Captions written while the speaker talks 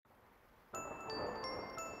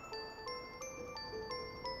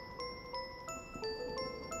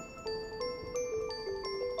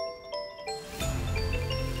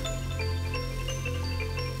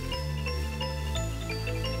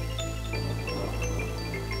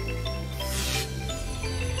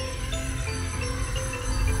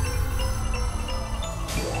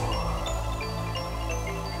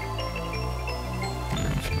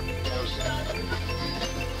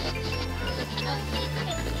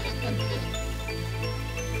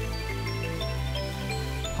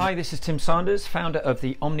Hi, this is Tim Sanders, founder of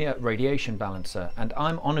the Omnia Radiation Balancer, and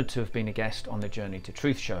I'm honoured to have been a guest on the Journey to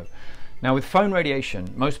Truth show. Now, with phone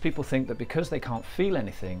radiation, most people think that because they can't feel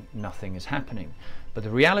anything, nothing is happening. But the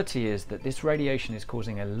reality is that this radiation is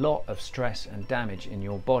causing a lot of stress and damage in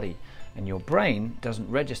your body, and your brain doesn't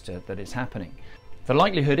register that it's happening. The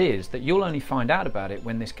likelihood is that you'll only find out about it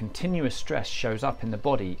when this continuous stress shows up in the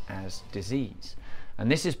body as disease. And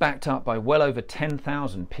this is backed up by well over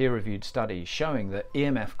 10,000 peer-reviewed studies showing that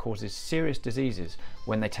EMF causes serious diseases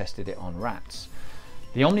when they tested it on rats.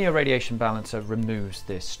 The Omnia Radiation Balancer removes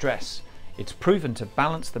this stress. It's proven to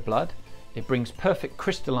balance the blood, it brings perfect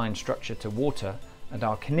crystalline structure to water, and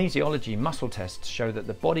our kinesiology muscle tests show that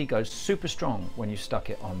the body goes super strong when you stuck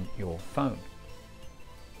it on your phone.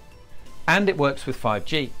 And it works with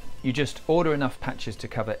 5G. You just order enough patches to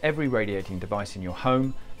cover every radiating device in your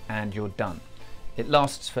home and you're done. It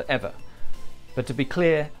lasts forever. But to be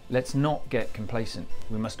clear, let's not get complacent.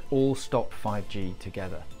 We must all stop 5G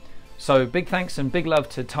together. So big thanks and big love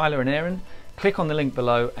to Tyler and Aaron. Click on the link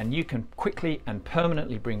below and you can quickly and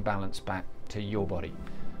permanently bring balance back to your body.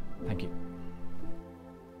 Thank you.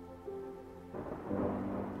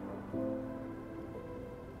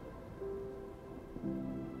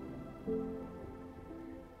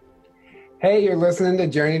 Hey, you're listening to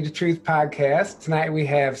Journey to Truth podcast. Tonight we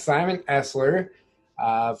have Simon Esler.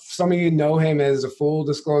 Some of you know him as a full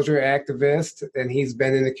disclosure activist, and he's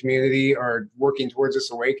been in the community or working towards this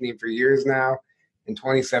awakening for years now. In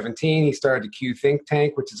 2017, he started the Q Think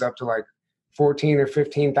Tank, which is up to like 14 or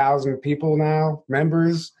 15,000 people now,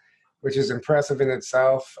 members, which is impressive in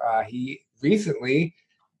itself. He recently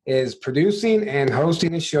is producing and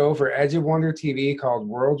hosting a show for Edge of Wonder TV called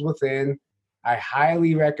Worlds Within. I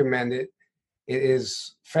highly recommend it. It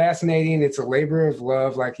is fascinating. It's a labor of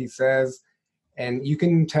love, like he says, and you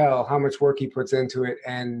can tell how much work he puts into it.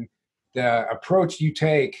 And the approach you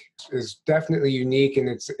take is definitely unique, and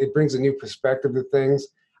it brings a new perspective to things.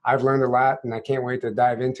 I've learned a lot, and I can't wait to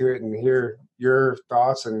dive into it and hear your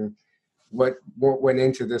thoughts and what went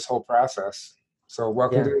into this whole process. So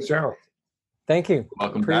welcome to the show. Thank you.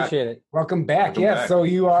 Welcome Appreciate back. it. Welcome back. Yes, so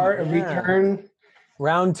you are a return.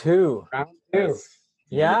 Round two. Round two.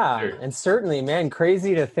 Yeah, and certainly, man,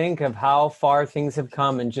 crazy to think of how far things have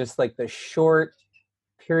come in just like the short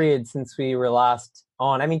period since we were last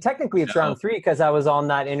on. I mean, technically it's round three because I was on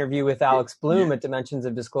that interview with Alex Bloom at Dimensions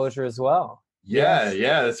of Disclosure as well. Yeah,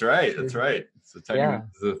 that's right. That's right. So technically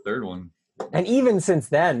this is the third one. And even since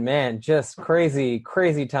then, man, just crazy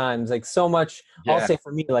times. Like so much, I'll say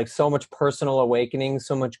for me, like so much personal awakening,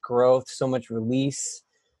 so much growth, so much release.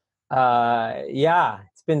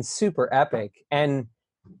 It's been super epic. And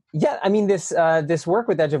yeah, I mean, this work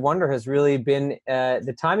with Edge of Wonder has really been,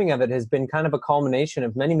 the timing of it has been kind of a culmination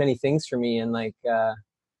of many things for me. And like,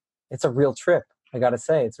 it's a real trip. I got to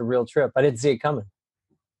say, it's a real trip. I didn't see it coming.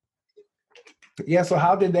 Yeah. So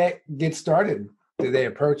how did that get started? Did they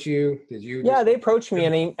approach you? Did you? Yeah, they approached me.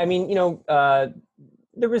 And I mean,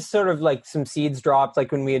 there was sort of like some seeds dropped,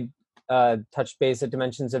 like when we had touched base at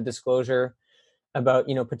Dimensions of Disclosure about,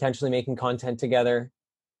 potentially making content together.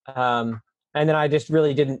 And then I just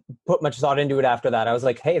really didn't put much thought into it after that. I was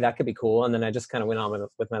like, hey, that could be cool. And then I just kind of went on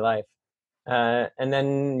with my life. And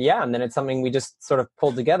then it's something we just sort of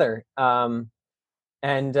pulled together. It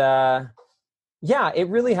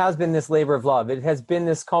really has been this labor of love. It has been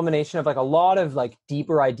this culmination of like a lot of like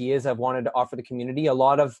deeper ideas I've wanted to offer the community, a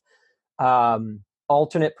lot of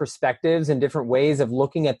alternate perspectives and different ways of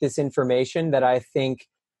looking at this information that I think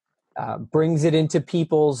brings it into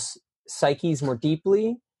people's psyches more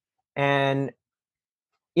deeply. And,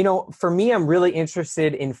 for me, I'm really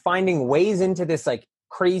interested in finding ways into this like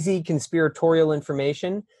crazy conspiratorial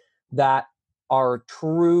information that are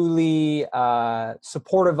truly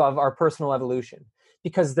supportive of our personal evolution.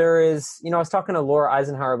 Because there is, I was talking to Laura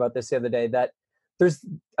Eisenhower about this the other day, that there's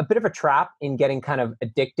a bit of a trap in getting kind of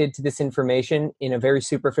addicted to this information in a very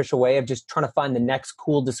superficial way of just trying to find the next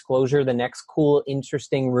cool disclosure, the next cool,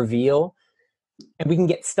 interesting reveal. And we can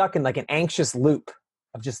get stuck in like an anxious loop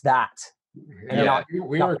of just that. And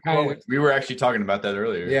we were actually talking about that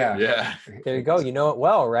earlier. Yeah. There you go. You know it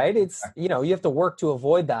well, right? It's, you have to work to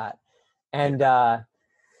avoid that. And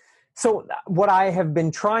so what I have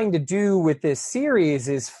been trying to do with this series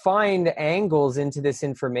is find angles into this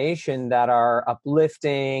information that are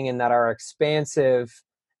uplifting and that are expansive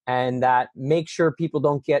and that make sure people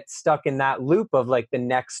don't get stuck in that loop of like the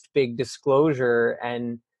next big disclosure,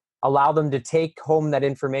 and allow them to take home that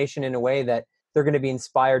information in a way that they're going to be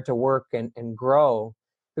inspired to work and grow.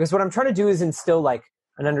 Because what I'm trying to do is instill like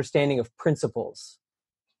an understanding of principles.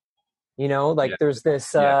 There's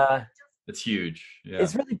this It's huge. Yeah.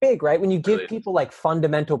 It's really big, right? When you give people like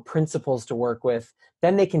fundamental principles to work with,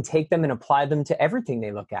 then they can take them and apply them to everything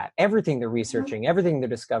they look at, everything they're researching, everything they're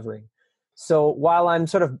discovering. So while I'm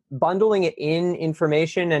sort of bundling it in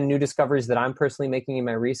information and new discoveries that I'm personally making in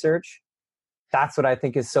my research, that's what I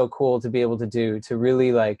think is so cool to be able to do, to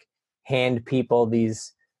really like hand people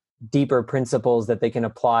these deeper principles that they can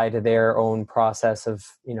apply to their own process of,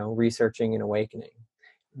 researching and awakening.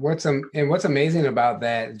 What's amazing about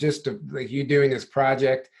that, just like you doing this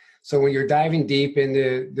project. So when you're diving deep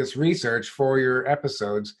into this research for your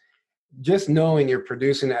episodes, just knowing you're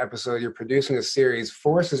producing an episode, you're producing a series,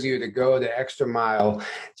 forces you to go the extra mile,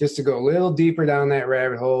 just to go a little deeper down that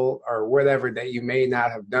rabbit hole or whatever that you may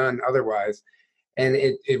not have done otherwise. And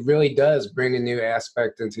it really does bring a new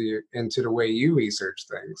aspect into the way you research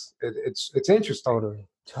things. It's interesting.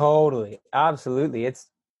 Totally. Absolutely. It's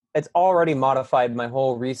already modified my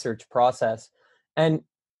whole research process. And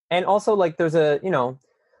also like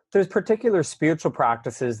there's particular spiritual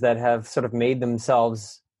practices that have sort of made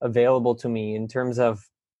themselves available to me in terms of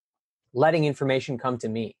letting information come to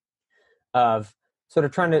me, of sort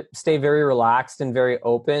of trying to stay very relaxed and very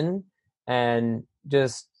open, and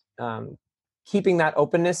just keeping that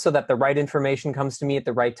openness so that the right information comes to me at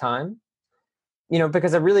the right time.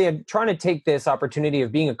 Because I really am trying to take this opportunity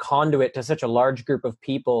of being a conduit to such a large group of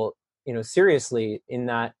people, seriously, in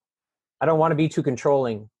that I don't want to be too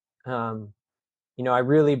controlling. I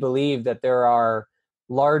really believe that there are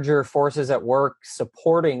larger forces at work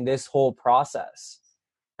supporting this whole process.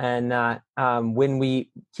 And that when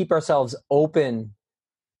we keep ourselves open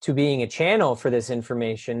to being a channel for this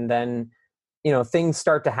information, then things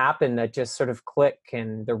start to happen that just sort of click,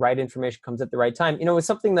 and the right information comes at the right time. It's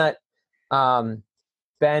something that Ben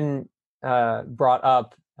brought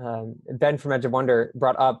up, Ben from Edge of Wonder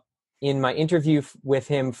brought up in my interview with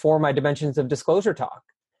him for my Dimensions of Disclosure talk,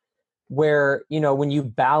 where, when you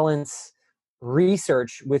balance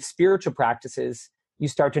research with spiritual practices, you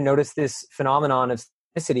start to notice this phenomenon of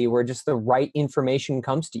synchronicity where just the right information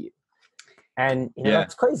comes to you. And,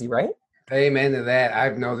 that's crazy, right? Amen to that.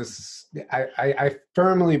 I've noticed. I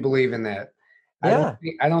firmly believe in that. Yeah.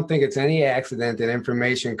 I don't think it's any accident that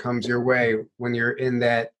information comes your way when you're in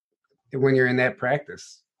that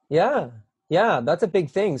practice. Yeah, that's a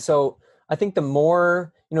big thing. So I think the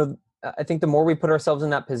more we put ourselves in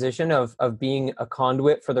that position of being a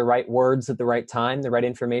conduit for the right words at the right time, the right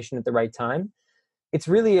information at the right time, it's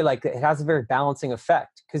really like it has a very balancing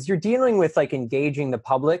effect, because you're dealing with like engaging the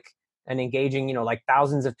public and engaging, like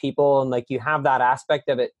thousands of people, and like you have that aspect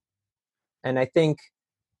of it. And I think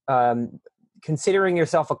considering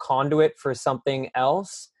yourself a conduit for something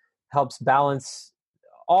else helps balance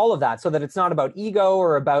all of that, so that it's not about ego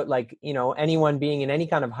or about like, anyone being in any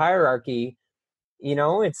kind of hierarchy.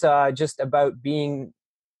 It's just about being,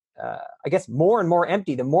 I guess, more and more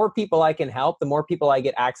empty. The more people I can help, the more people I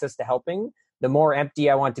get access to helping, the more empty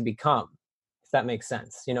I want to become, if that makes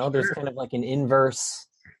sense. There's kind of like an inverse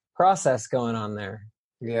process going on there.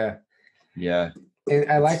 Yeah. Yeah.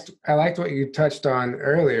 And I liked what you touched on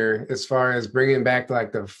earlier, as far as bringing back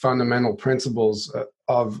like the fundamental principles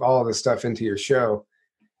of all the stuff into your show,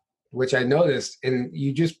 which I noticed. And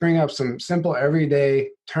you just bring up some simple everyday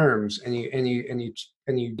terms, and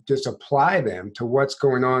you just apply them to what's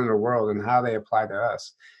going on in the world and how they apply to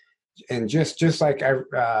us. And just like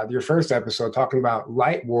your first episode, talking about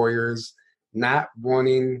light warriors not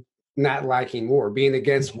liking war, being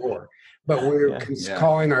against war, but we're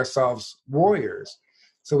calling ourselves warriors.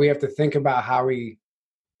 So we have to think about how we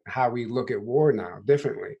look at war now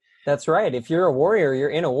differently. That's right. If you're a warrior, you're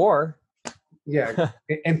in a war. Yeah.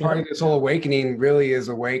 And part of this whole awakening really is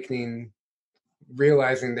realizing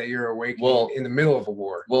that you're awakening in the middle of a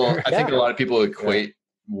war. Well, I think a lot of people equate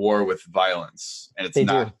war with violence, and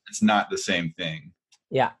it's not the same thing.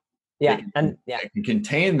 Yeah. It can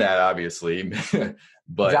contain that, obviously,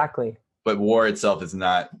 but exactly. But war itself does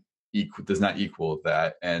not equal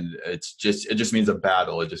that, and it just means a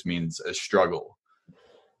battle. It just means a struggle.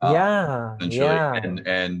 Essentially.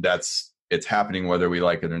 And it's happening whether we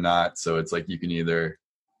like it or not. So it's like you can either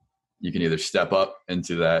step up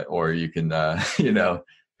into that, or you can kind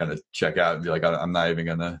of check out and be like, I'm not even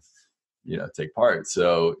gonna take part.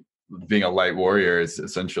 So being a light warrior is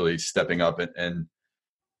essentially stepping up and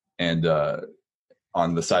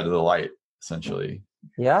on the side of the light, essentially.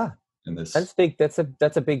 Yeah. In this, that's big. That's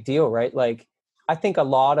a big deal, right? Like, I think a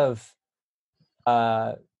lot of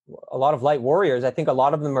light warriors, I think a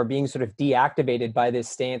lot of them are being sort of deactivated by this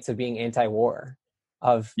stance of being anti-war,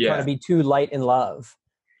 of trying to be too light in love.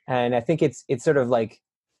 And I think it's sort of like,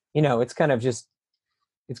 it's kind of just,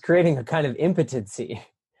 it's creating a kind of impotency,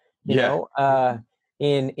 you know?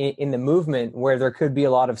 in the movement where there could be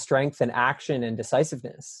a lot of strength and action and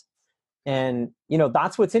decisiveness. And, you know,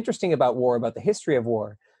 that's what's interesting about war, about the history of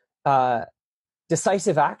war.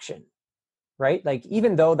 Decisive action, right? Like,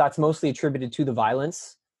 even though that's mostly attributed to the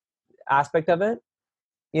violence aspect of it,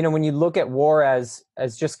 you know, when you look at war as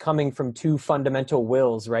just coming from two fundamental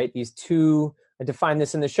wills, right? These two, I define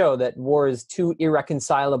this in the show, that war is two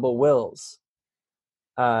irreconcilable wills,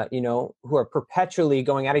 you know, who are perpetually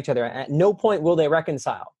going at each other. At no point will they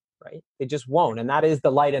reconcile, right? They just won't. And that is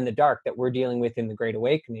the light and the dark that we're dealing with in the Great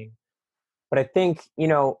Awakening. But I think, you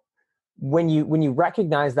know, when you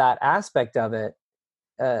recognize that aspect of it,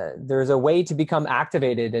 there's a way to become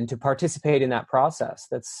activated and to participate in that process.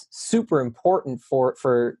 That's super important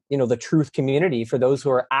for you know, the truth community, for those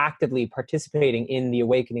who are actively participating in the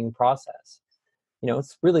awakening process. You know,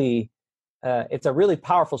 it's really, it's a really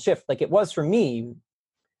powerful shift. Like it was for me,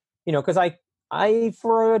 you know, because I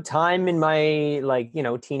for a time in my, like, you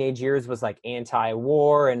know, teenage years was like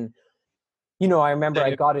anti-war. And, you know, I remember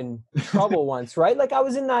I got in trouble once, right? Like I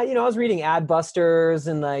was in that, you know, I was reading Adbusters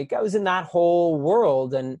and like I was in that whole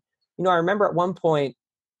world. And, you know, I remember at one point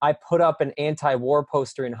I put up an anti-war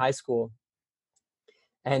poster in high school,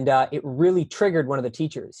 and it really triggered one of the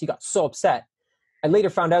teachers. He got so upset. I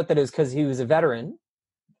later found out that it was because he was a veteran,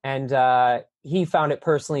 and he found it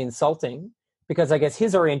personally insulting, because I guess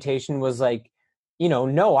his orientation was like, you know,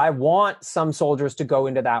 no, I want some soldiers to go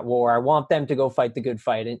into that war. I want them to go fight the good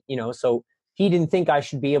fight. And, you know, so he didn't think I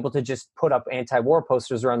should be able to just put up anti-war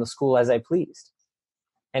posters around the school as I pleased.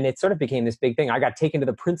 And it sort of became this big thing. I got taken to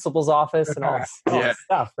the principal's office and all this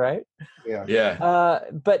stuff, right? Yeah.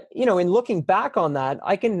 But, you know, in looking back on that,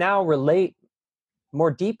 I can now relate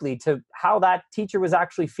more deeply to how that teacher was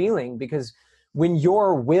actually feeling, because when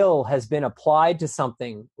your will has been applied to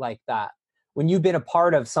something like that, when you've been a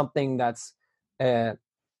part of something that's a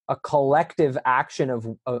collective action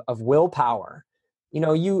of willpower, you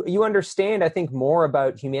know, you understand, I think, more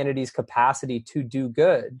about humanity's capacity to do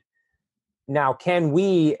good. Now, can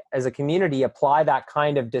we as a community apply that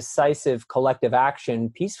kind of decisive collective action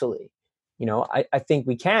peacefully? You know, I think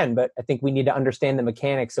we can, but I think we need to understand the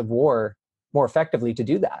mechanics of war more effectively to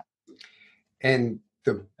do that. And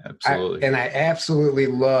absolutely. I absolutely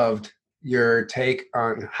loved your take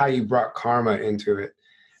on how you brought karma into it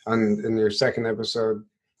in your second episode.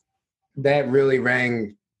 That really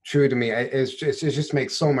rang true to me. It just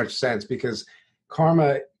makes so much sense, because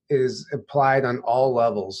karma is applied on all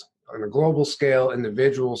levels, on a global scale,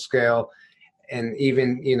 individual scale, and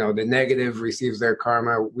even, you know, the negative receives their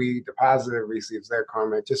karma, the positive receives their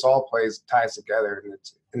karma. It just all ties together,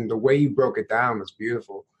 and the way you broke it down was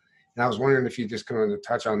beautiful. And I was wondering if you just come to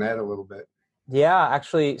touch on that a little bit. Yeah,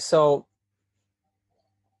 actually, so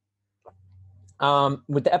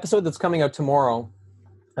with the episode that's coming out tomorrow,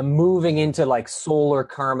 I'm moving into like solar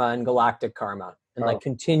karma and galactic karma, and like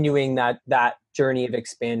continuing that journey of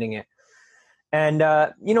expanding it. And,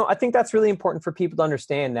 you know, I think that's really important for people to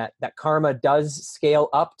understand, that karma does scale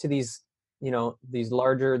up to these, you know, these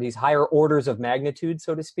higher orders of magnitude,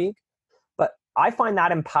 so to speak. But I find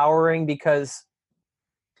that empowering, because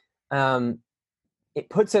it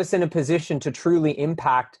puts us in a position to truly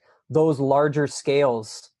impact those larger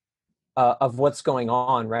scales of what's going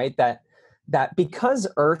on, right? That because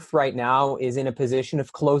Earth right now is in a position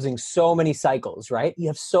of closing so many cycles, right? You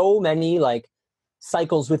have so many like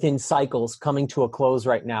cycles within cycles coming to a close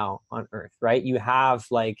right now on Earth, right? You have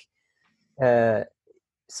like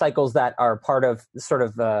cycles that are part of sort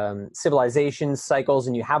of civilization cycles,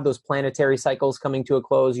 and you have those planetary cycles coming to a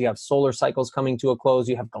close. You have solar cycles coming to a close.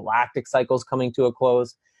 You have galactic cycles coming to a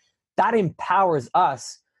close. That empowers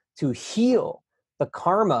us to heal the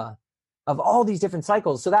karma of all these different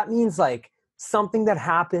cycles. So that means like something that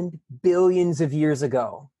happened billions of years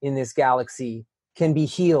ago in this galaxy can be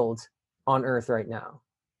healed on Earth right now,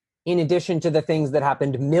 in addition to the things that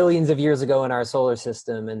happened millions of years ago in our solar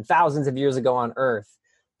system and thousands of years ago on Earth.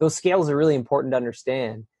 Those scales are really important to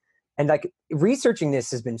understand. And like researching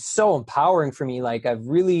this has been so empowering for me. Like I've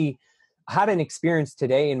really had an experience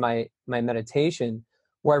today in my meditation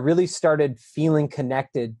where I really started feeling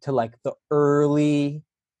connected to like the early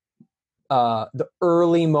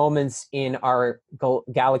moments in our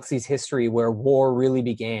galaxy's history where war really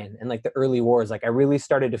began, and like the early wars. Like I really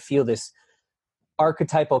started to feel this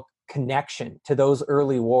archetypal connection to those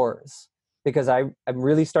early wars, because I'm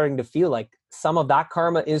really starting to feel like some of that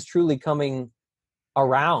karma is truly coming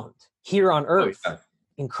around here on Earth.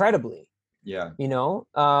 Incredibly. Yeah. You know,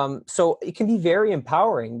 so it can be very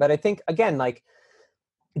empowering. But I think, again, like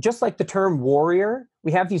just like the term warrior,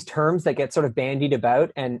 we have these terms that get sort of bandied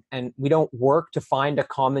about, and we don't work to find a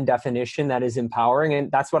common definition that is empowering.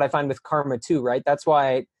 And that's what I find with karma too, right? That's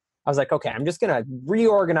why I was like, okay, I'm just going to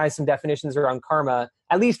reorganize some definitions around karma,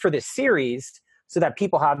 at least for this series, so that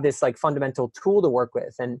people have this like fundamental tool to work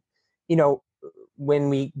with. And, you know, when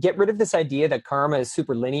we get rid of this idea that karma is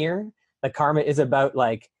super linear, that karma is about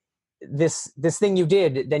like this thing you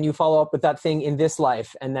did, then you follow up with that thing in this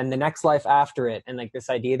life and then the next life after it, and like this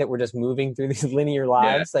idea that we're just moving through these linear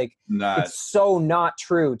lives, it's so not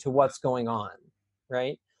true to what's going on,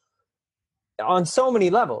 right? On so many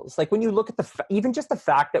levels. Like when you look at even just the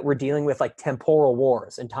fact that we're dealing with like temporal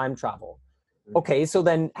wars and time travel. Okay, so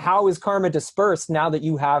then how is karma dispersed now that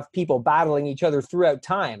you have people battling each other throughout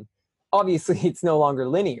time? Obviously it's no longer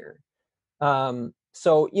linear.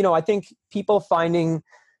 So, you know, I think people finding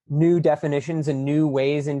new definitions and new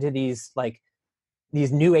ways into these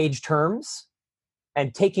new age terms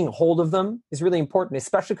and taking hold of them is really important,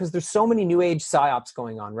 especially because there's so many new age psyops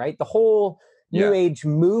going on, right? The whole new age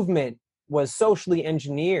movement was socially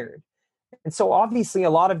engineered. And so obviously a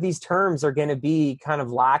lot of these terms are going to be kind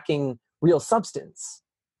of lacking real substance.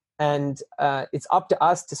 And it's up to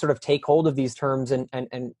us to sort of take hold of these terms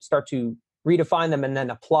and start to redefine them and then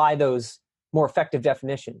apply those more effective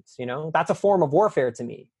definitions. You know, that's a form of warfare to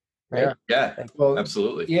me. Right? Yeah. Well,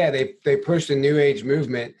 absolutely. Yeah. They push the new age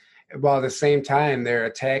movement while at the same time they're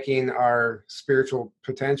attacking our spiritual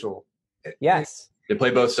potential. Yes. They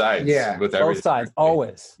play both sides. Yeah. With everything. Both sides.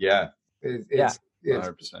 Always. Yeah. It's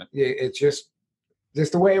 100%. It's just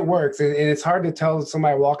the way it works. And it's hard to tell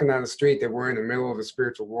somebody walking down the street that we're in the middle of a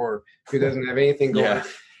spiritual war who doesn't have anything going on.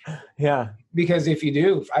 Yeah. Because if you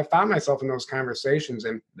do, I found myself in those conversations,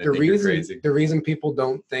 and the reason people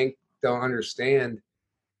don't understand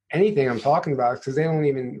anything I'm talking about is because they don't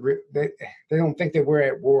even they don't think that we're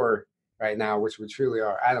at war right now, which we truly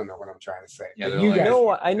are. I don't know what I'm trying to say. Yeah,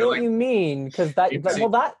 I know what you mean, because that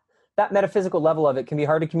metaphysical level of it can be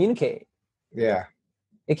hard to communicate. Yeah,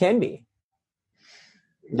 it can be.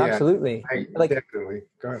 Yeah, absolutely. Definitely.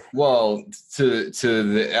 Go ahead. Well, to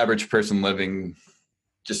the average person living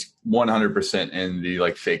just 100% in the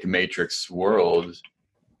like fake matrix world,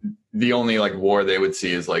 the only like war they would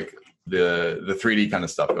see is like the 3D kind of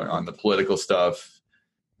stuff going on, the political stuff.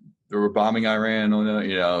 They were bombing Iran,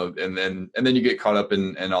 you know, and then you get caught up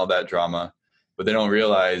in all that drama, but they don't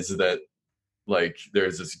realize that like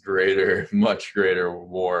there's this much greater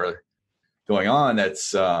war going on.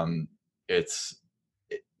 That's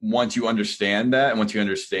once you understand that, and once you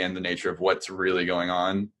understand the nature of what's really going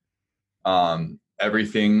on,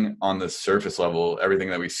 everything on the surface level, everything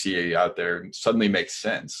that we see out there suddenly makes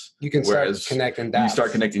sense. You can start connecting dots. You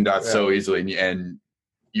start connecting dots so easily, and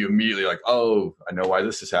you immediately like, oh, I know why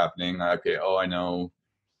this is happening. Okay, oh, I know.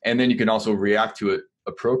 And then you can also react to it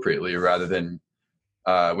appropriately rather than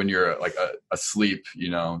when you're like asleep, you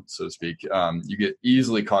know, so to speak. You get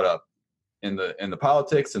easily caught up in the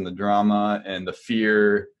politics and the drama and the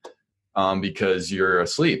fear because you're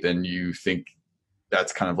asleep and you think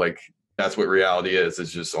that's kind of like, that's what reality is.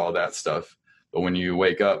 It's just all that stuff. But when you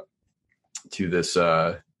wake up to this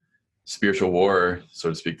spiritual war, so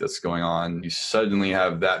to speak, that's going on, you suddenly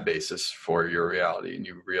have that basis for your reality, and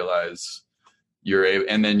you realize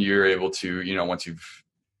and then you're able to, you know, once you've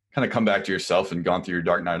kind of come back to yourself and gone through your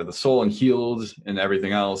dark night of the soul and healed and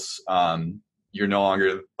everything else, you're no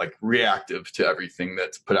longer like reactive to everything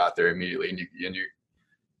that's put out there immediately, and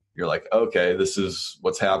you're like, okay, this is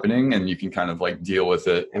what's happening, and you can kind of like deal with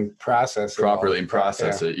it and process it properly and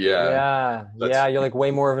process it. Yeah. You're like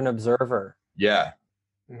way more of an observer. Yeah.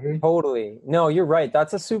 Mm-hmm. Totally. No, you're right.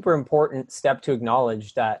 That's a super important step to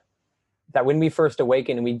acknowledge, that when we first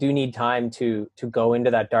awaken, we do need time to go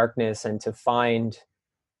into that darkness and to find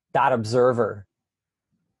that observer,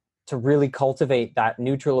 to really cultivate that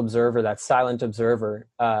neutral observer, that silent observer.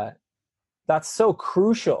 That's so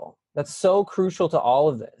crucial. That's so crucial to all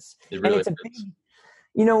of this. It really is.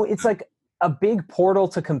 It's like a big portal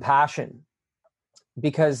to compassion,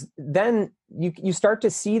 because then you start to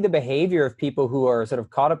see the behavior of people who are sort of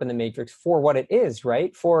caught up in the matrix for what it is,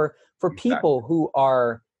 right? For people who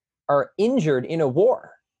are injured in a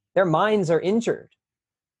war, their minds are injured,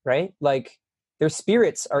 right? Like their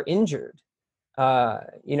spirits are injured. And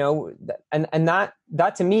that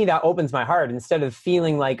to me, that opens my heart. Instead of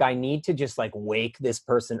feeling like I need to just like wake this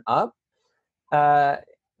person up,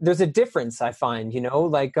 there's a difference I find,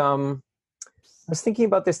 I was thinking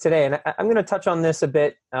about this today, and I'm going to touch on this a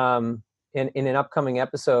bit in an upcoming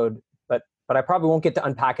episode, but I probably won't get to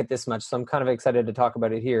unpack it this much. So I'm kind of excited to talk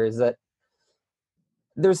about it here. Is that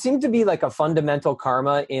there seems to be like a fundamental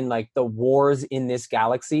karma in like the wars in this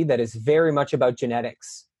galaxy that is very much about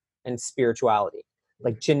genetics and spirituality.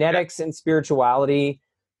 Like genetics and spirituality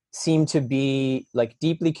seem to be like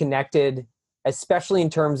deeply connected, especially in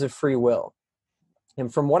terms of free will.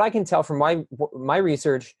 And from what I can tell from my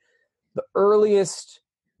research, the earliest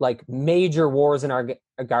like major wars in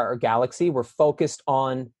our galaxy were focused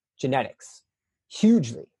on genetics,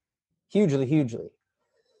 hugely.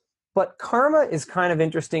 But karma is kind of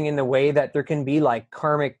interesting in the way that there can be like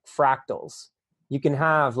karmic fractals. You can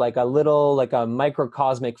have like a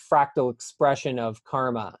microcosmic fractal expression of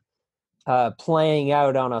karma playing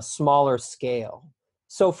out on a smaller scale.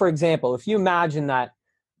 So for example, if you imagine that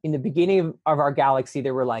in the beginning of our galaxy,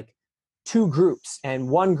 there were like two groups, and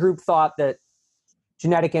one group thought that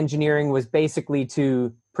genetic engineering was basically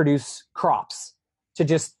to produce crops,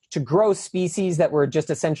 to grow species that were just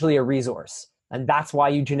essentially a resource. And that's why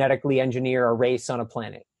you genetically engineer a race on a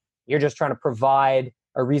planet. You're just trying to provide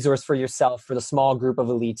a resource for yourself, for the small group of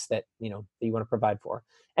elites that you want to provide for.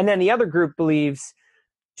 And then the other group believes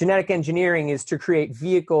genetic engineering is to create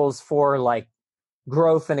vehicles for like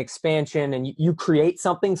growth and expansion, and you create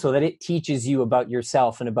something so that it teaches you about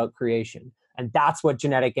yourself and about creation. And that's what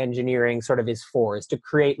genetic engineering sort of is for, is to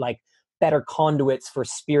create like better conduits for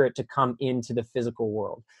spirit to come into the physical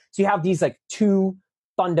world. So you have these like two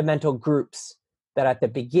fundamental groups that at the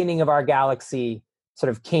beginning of our galaxy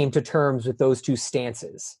sort of came to terms with those two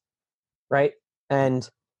stances, right? And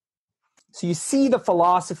so you see the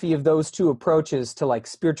philosophy of those two approaches to like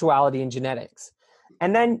spirituality and genetics.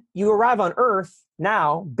 And then you arrive on Earth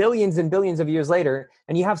now, billions and billions of years later,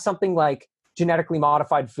 and you have something like genetically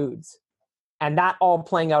modified foods. And that all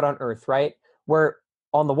playing out on Earth, right? Where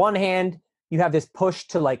on the one hand, you have this push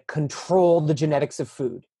to like control the genetics of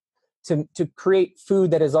food, to create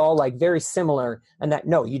food that is all like very similar, and that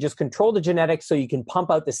no, you just control the genetics so you can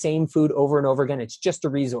pump out the same food over and over again. It's just a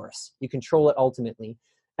resource. You control it ultimately.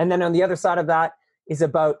 And then on the other side of that is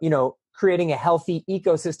about, creating a healthy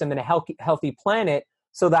ecosystem and a healthy planet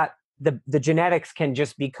so that the genetics can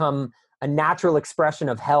just become a natural expression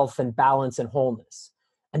of health and balance and wholeness.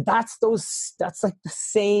 And that's like the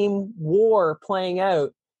same war playing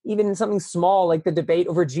out, even in something small like the debate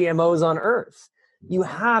over GMOs on Earth. You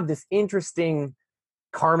have this interesting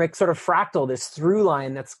karmic sort of fractal, this through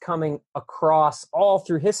line that's coming across all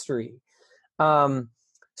through history.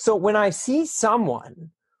 So when I see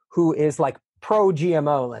someone who is like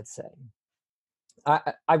pro-GMO, let's say,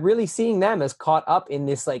 I'm really seeing them as caught up in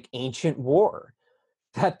this like ancient war,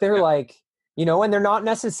 that they're like, and they're not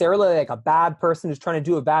necessarily like a bad person who's trying to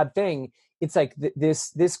do a bad thing. It's like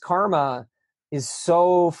this karma is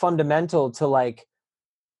so fundamental to like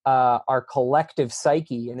our collective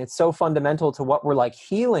psyche, and it's so fundamental to what we're like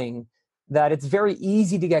healing, that it's very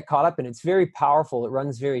easy to get caught up in. It's very powerful. It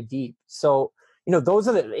runs very deep. So, those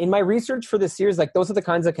are in my research for this series, like those are the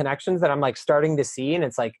kinds of connections that I'm like starting to see, and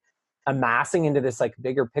it's like amassing into this like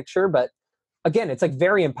bigger picture. But again, it's like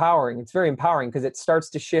very empowering. It's very empowering because it starts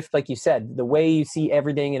to shift, like you said, the way you see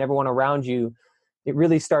everything and everyone around you. It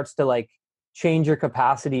really starts to like change your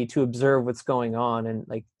capacity to observe what's going on. And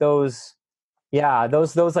like those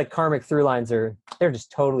like karmic through lines they're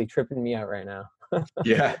just totally tripping me out right now.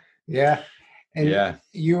 Yeah. And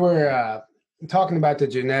you were talking about the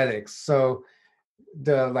genetics. So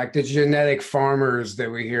the genetic farmers that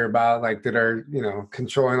we hear about, like that are,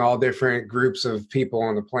 controlling all different groups of people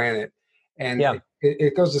on the planet. And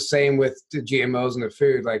it goes the same with the GMOs and the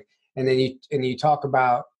food. Like, and then you talk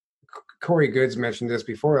about, Corey Goods mentioned this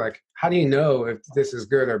before, like, how do you know if this is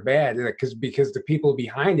good or bad? Because the people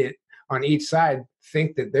behind it on each side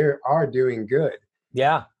think that they are doing good.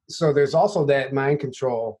 Yeah. So there's also that mind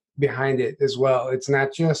control behind it as well. It's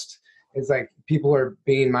not just, it's like people are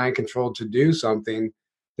being mind controlled to do something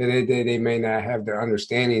that they may not have the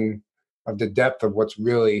understanding of the depth of what's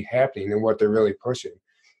really happening and what they're really pushing.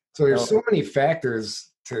 So there's so many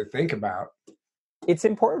factors to think about. It's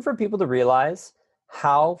important for people to realize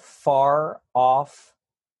how far off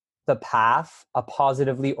the path a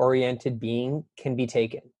positively oriented being can be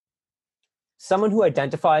taken. Someone who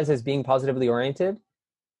identifies as being positively oriented,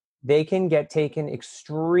 they can get taken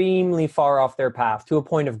extremely far off their path to a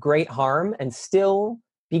point of great harm and still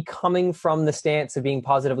be coming from the stance of being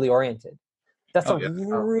positively oriented. That's a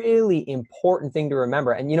really important thing to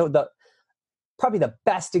remember. And probably the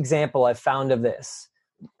best example I've found of this,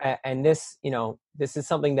 and this is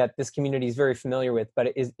something that this community is very familiar with,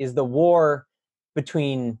 but is the war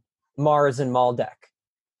between Mars and Maldek.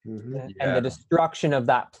 Mm-hmm. And the destruction of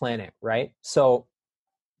that planet, right? So,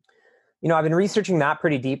 I've been researching that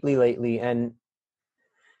pretty deeply lately, and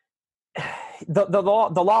the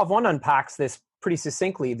law of one unpacks this pretty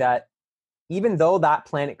succinctly that even though that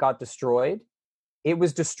planet got destroyed, it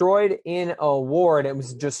was destroyed in a war, and it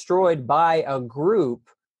was destroyed by a group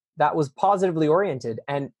that was positively oriented.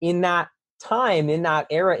 And in that time, in that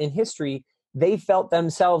era in history, they felt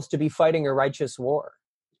themselves to be fighting a righteous war,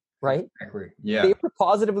 right? Exactly. Yeah. They were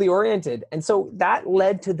positively oriented. And so that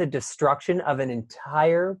led to the destruction of an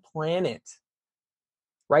entire planet,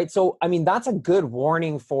 right? So, I mean, that's a good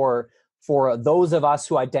warning for those of us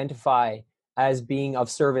who identify as being of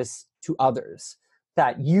service to others,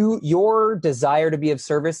 that your desire to be of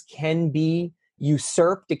service can be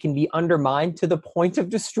usurped, it can be undermined to the point of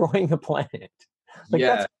destroying the planet. Like,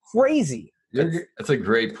 that's crazy. That's a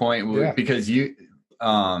great point, because you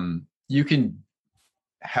can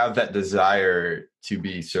have that desire to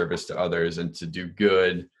be service to others and to do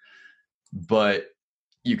good, but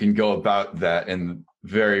you can go about that in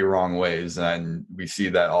very wrong ways, and we see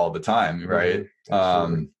that all the time, right?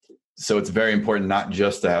 So it's very important not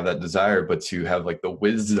just to have that desire, but to have like the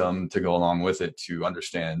wisdom to go along with it, to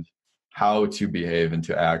understand how to behave and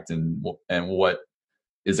to act, and what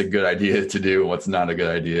is a good idea to do, what's not a good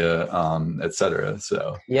idea, etc.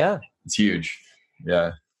 So yeah, it's huge.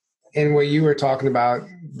 Yeah. And what you were talking about,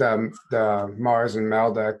 the Mars and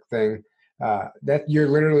Melda thing, that you're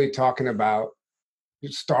literally talking about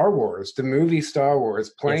Star Wars, the movie Star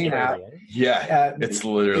Wars playing out. Yeah, it's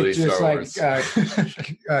literally it's just Star Wars.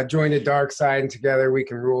 Like join the dark side and together we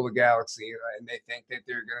can rule the galaxy. And they think that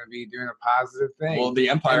they're going to be doing a positive thing. Well, the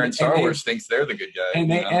Empire in Star Wars thinks they're the good guy. And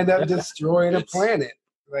they end up destroying a planet.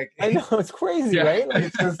 Like, I know, it's crazy, right? Like,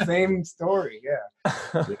 it's the same story,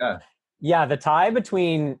 Yeah, the tie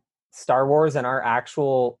between Star Wars and our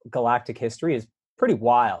actual galactic history is pretty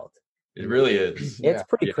wild. It really is. It's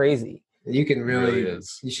pretty crazy. You can really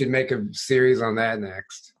you should make a series on that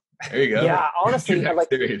next. There you go. Yeah, honestly, like,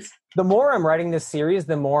 the more I'm writing this series,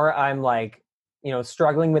 the more I'm like,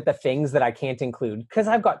 struggling with the things that I can't include, because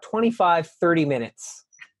I've got 25, 30 minutes,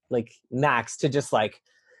 like, max, to just like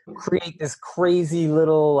create this crazy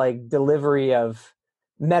little like delivery of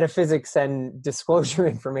metaphysics and disclosure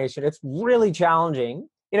information. It's really challenging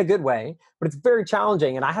in a good way, but it's very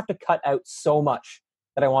challenging, and I have to cut out so much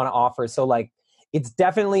that I want to offer. So like, it's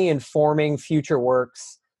definitely informing future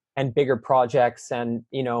works and bigger projects. And,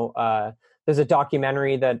 there's a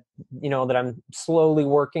documentary that I'm slowly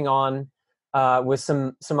working on with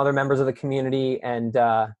some other members of the community. And,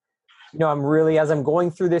 I'm really, as I'm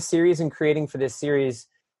going through this series and creating for this series,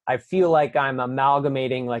 I feel like I'm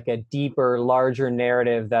amalgamating like a deeper, larger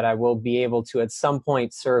narrative that I will be able to at some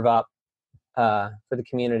point serve up for the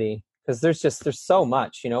community. Because there's so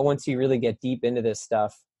much, once you really get deep into this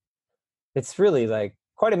stuff. It's really like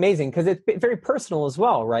quite amazing, because it's very personal as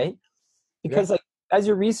well, right? Because like, as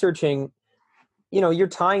you're researching, you're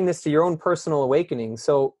tying this to your own personal awakening.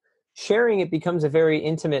 So sharing it becomes a very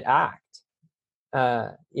intimate act.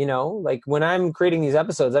 Like when I'm creating these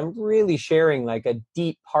episodes, I'm really sharing like a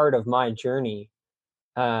deep part of my journey.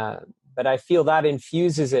 But I feel that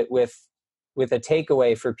infuses it with a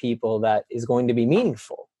takeaway for people that is going to be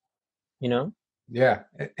meaningful, Yeah.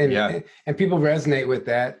 And people resonate with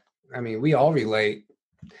that. I mean, we all relate.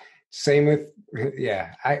 Same with,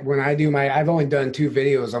 I've only done 2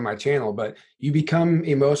 videos on my channel, but you become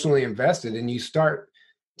emotionally invested and you start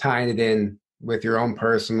tying it in with your own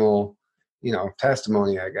personal,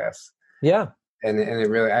 testimony, I guess. Yeah. And it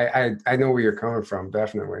really, I know where you're coming from.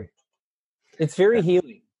 Definitely. It's very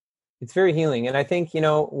healing. It's very healing. And I think,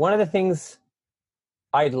 one of the things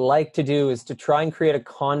I'd like to do is to try and create a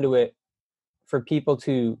conduit for people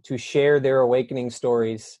to share their awakening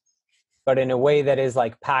stories, but in a way that is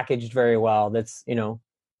like packaged very well. That's,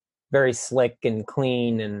 very slick and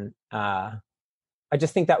clean. And I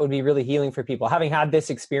just think that would be really healing for people. Having had this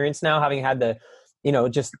experience now, having had the,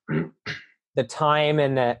 just the time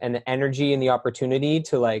and the energy and the opportunity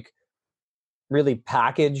to like really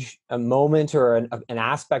package a moment or an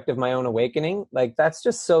aspect of my own awakening, like that's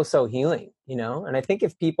just so healing, And I think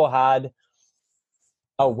if people had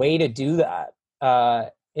a way to do that,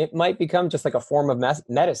 it might become just like a form of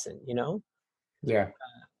medicine, Yeah.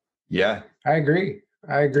 Yeah. I agree.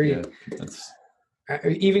 Yeah,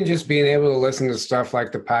 even just being able to listen to stuff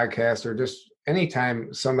like the podcast, or just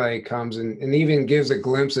anytime somebody comes and even gives a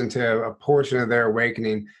glimpse into a portion of their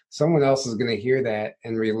awakening, someone else is going to hear that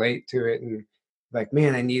and relate to it. And like,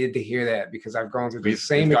 man, I needed to hear that because I've gone through the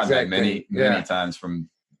same exact that many times from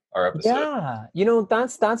our episode. Yeah.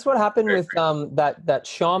 That's what happened with that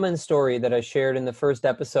shaman story that I shared in the first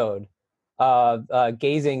episode,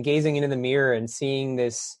 gazing into the mirror and seeing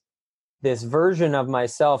this version of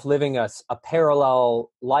myself living a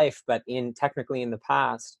parallel life, but technically in the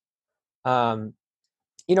past.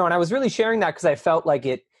 and I was really sharing that because I felt like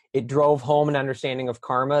it drove home an understanding of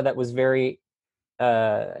karma that was very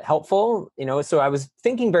helpful, so I was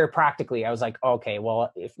thinking very practically. I was like, okay,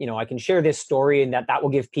 well, if I can share this story, and that will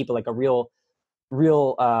give people like a real a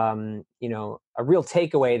real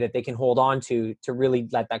takeaway that they can hold on to really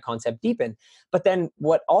let that concept deepen. But then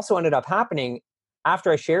what also ended up happening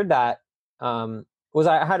after I shared that was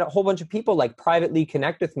I had a whole bunch of people like privately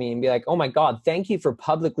connect with me and be like, oh my God, thank you for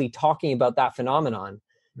publicly talking about that phenomenon,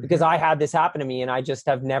 because I had this happen to me and I just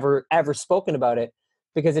have never ever spoken about it,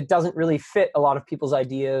 because it doesn't really fit a lot of people's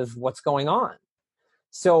idea of what's going on.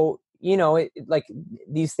 So, like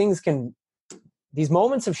these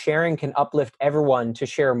moments of sharing can uplift everyone to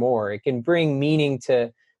share more. It can bring meaning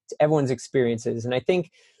to everyone's experiences. And I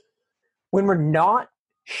think when we're not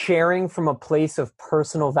sharing from a place of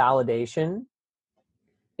personal validation,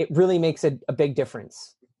 it really makes a big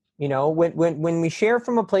difference. When we share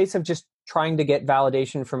from a place of just trying to get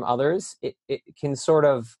validation from others, it can sort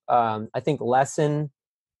of, I think, lessen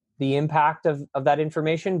the impact of that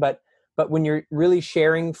information. But when you're really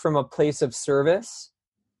sharing from a place of service,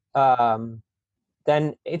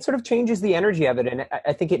 then it sort of changes the energy of it. And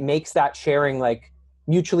I think it makes that sharing like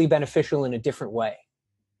mutually beneficial in a different way.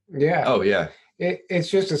 Yeah. Oh yeah. It's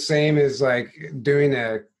just the same as like doing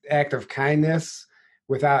an act of kindness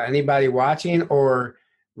without anybody watching, or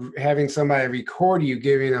having somebody record you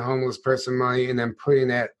giving a homeless person money and then putting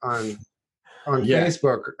that on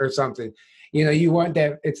Facebook or something. You want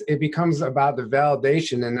that. It becomes about the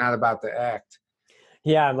validation and not about the act.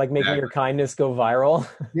 Yeah, like making your kindness go viral.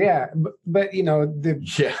 Yeah, but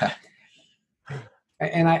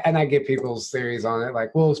and I get people's theories on it.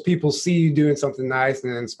 Like, well, people see you doing something nice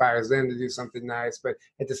and it inspires them to do something nice. But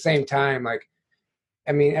at the same time, like,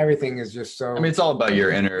 I mean, everything is just so. I mean, it's all about your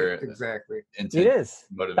inner. Exactly. It is.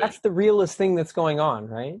 Motivation. That's the realest thing that's going on,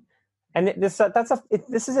 right? And this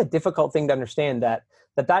is a difficult thing to understand, that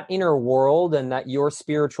inner world and that your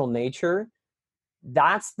spiritual nature,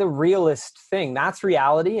 that's the realest thing. That's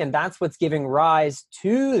reality, and that's what's giving rise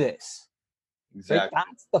to this. Exactly.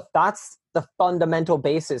 Like that's the fundamental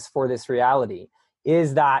basis for this reality,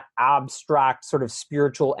 is that abstract sort of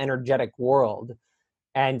spiritual energetic world.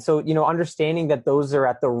 And so, understanding that those are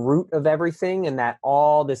at the root of everything, and that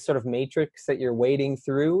all this sort of matrix that you're wading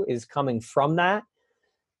through is coming from that,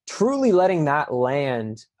 truly letting that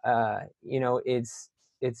land,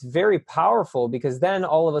 it's very powerful, because then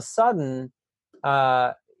all of a sudden,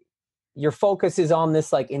 your focus is on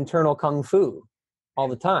this like internal kung fu all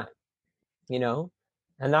the time, and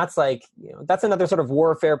that's like, that's another sort of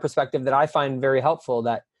warfare perspective that I find very helpful,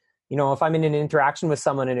 that, if I'm in an interaction with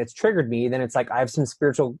someone and it's triggered me, then it's like I have some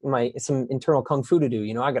internal kung fu to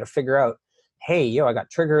do. I got to figure out, hey, I got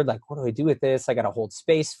triggered. Like, what do I do with this? I got to hold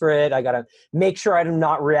space for it. I got to make sure I'm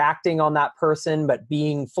not reacting on that person, but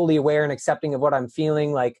being fully aware and accepting of what I'm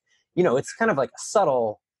feeling. Like, it's kind of like a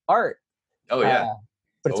subtle art. Oh yeah.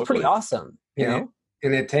 But it's pretty awesome, And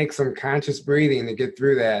it takes some conscious breathing to get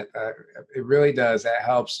through that. It really does. That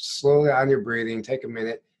helps. Slowly on your breathing. Take a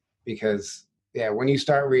minute, because when you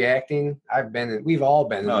start reacting, we've all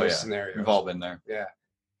been in those scenarios. We've all been there. Yeah.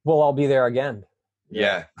 We'll all be there again.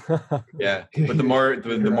 Yeah. Yeah. But the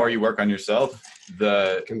more you work on yourself,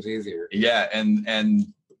 it becomes easier. Yeah. And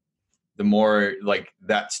the more like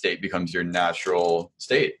that state becomes your natural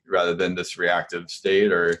state, rather than this reactive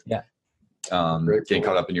state, or getting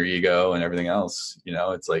caught up in your ego and everything else.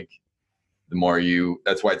 It's like, the more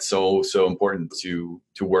that's why it's so important to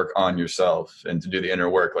work on yourself and to do the inner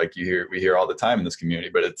work. Like we hear all the time in this community,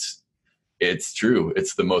 but it's true.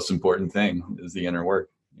 It's the most important thing, is the inner work,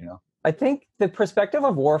 I think the perspective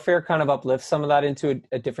of warfare kind of uplifts some of that into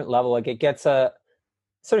a different level. Like, it gets sort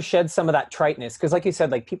of sheds some of that triteness. Cause like you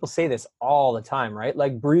said, like, people say this all the time, right?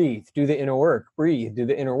 Like, breathe, do the inner work, breathe, do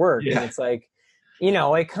the inner work. Yeah. And it's like,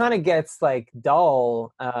 it kind of gets like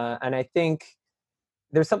dull. And I think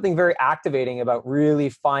there's something very activating about really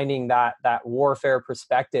finding that warfare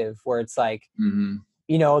perspective, where it's like,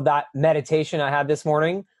 that meditation I had this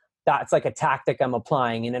morning, that's like a tactic I'm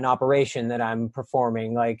applying in an operation that I'm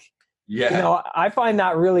performing. Like, I find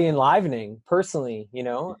that really enlivening personally.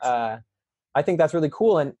 I think that's really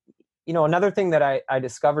cool. And, another thing that I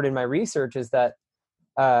discovered in my research is that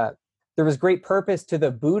there was great purpose to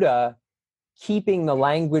the Buddha keeping the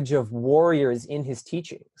language of warriors in his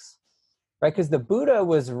teachings. Right? Because the Buddha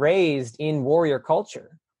was raised in warrior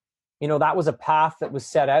culture. That was a path that was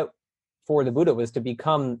set out for the Buddha, was to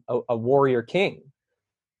become a warrior king.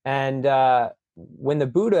 And when the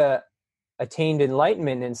Buddha attained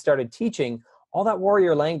enlightenment and started teaching, all that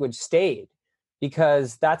warrior language stayed,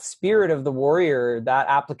 because that spirit of the warrior, that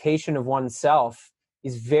application of oneself,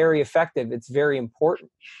 is very effective. It's very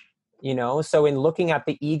important, you know? So in looking at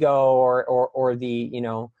the ego or the, you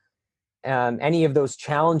know, any of those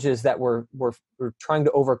challenges that we're trying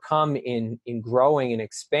to overcome in growing and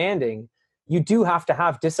expanding, you do have to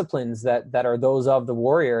have disciplines that are those of the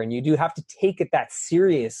warrior, and you do have to take it that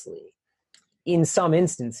seriously in some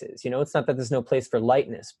instances. You know, it's not that there's no place for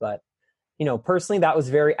lightness, but, you know, personally, that was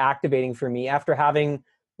very activating for me after having,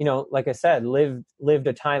 you know, like I said, lived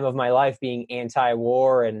a time of my life being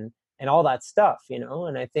anti-war and all that stuff, you know.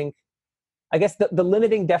 And I guess the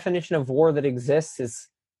limiting definition of war that exists is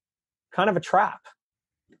kind of a trap.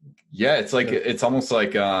 Yeah, it's like, it's almost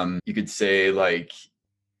like you could say, like,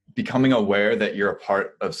 becoming aware that you're a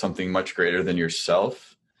part of something much greater than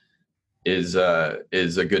yourself is a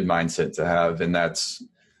good mindset to have. And that's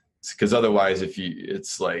because otherwise,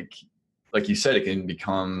 it's like you said, it can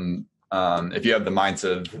become, if you have the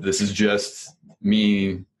mindset of, this is just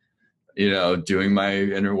me, you know, doing my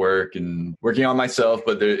inner work and working on myself,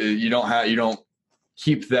 but you don't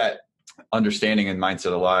keep that understanding and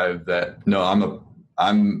mindset alive that, no,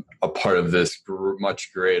 I'm a part of this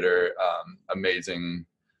much greater, amazing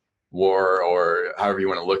war, or however you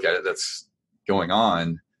want to look at it, that's going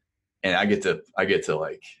on. And I get to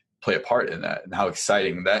like play a part in that, and how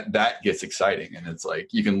exciting that gets exciting. And it's like,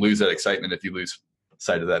 you can lose that excitement if you lose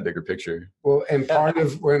sight of that bigger picture. Well, and one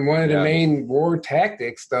of the main war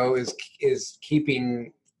tactics though is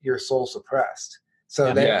keeping your soul suppressed.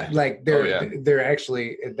 So they're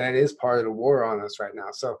actually, that is part of the war on us right now.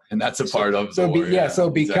 So, and that's a part of the war. So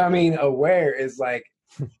becoming aware is like,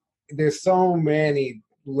 there's so many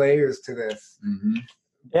layers to this. Mm-hmm.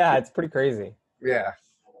 Yeah, it's pretty crazy. Yeah.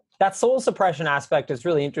 That soul suppression aspect is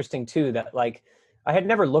really interesting too, that like, I had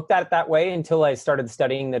never looked at it that way until I started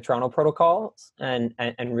studying the Toronto protocols and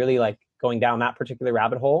really like going down that particular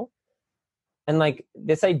rabbit hole. And like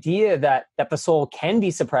this idea that the soul can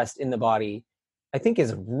be suppressed in the body, I think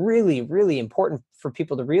is really, really important for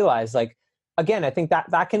people to realize. Like, again, I think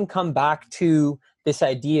that can come back to this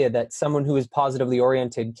idea that someone who is positively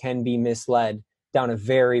oriented can be misled down a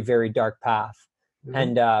very, very dark path.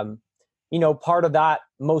 Mm-hmm. And, you know, part of that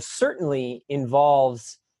most certainly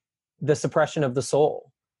involves the suppression of the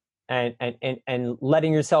soul and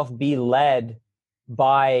letting yourself be led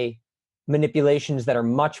by manipulations that are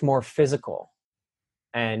much more physical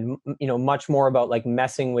and, you know, much more about like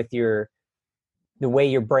messing with the way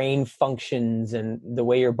your brain functions and the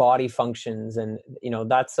way your body functions. And, you know,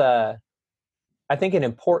 that's I think an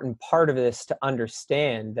important part of this to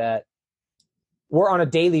understand, that we're on a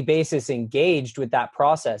daily basis engaged with that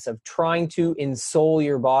process of trying to ensoul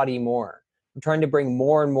your body more. I'm trying to bring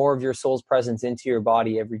more and more of your soul's presence into your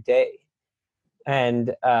body every day.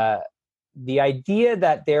 And the idea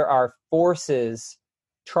that there are forces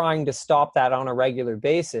trying to stop that on a regular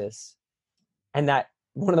basis, and that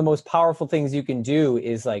one of the most powerful things you can do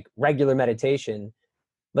is like regular meditation,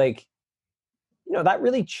 like, you know, that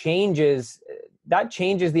really changes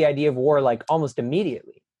the idea of war like almost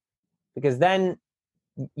immediately, because then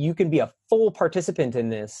you can be a full participant in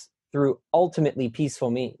this through ultimately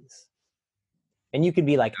peaceful means. And you can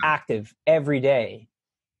be like active every day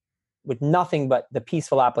with nothing but the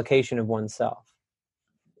peaceful application of oneself.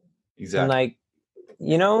 Exactly. And like,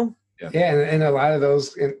 you know? Yeah. And a lot of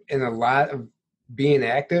those, and a lot of being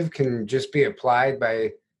active can just be applied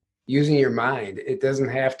by using your mind. It doesn't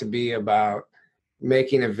have to be about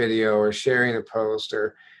making a video or sharing a post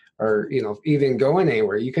or, you know, even going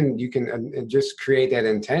anywhere. You can just create that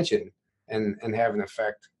intention and have an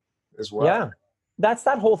effect as well. Yeah. That's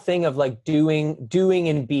that whole thing of like doing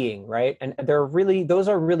and being, right? And those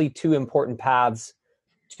are really two important paths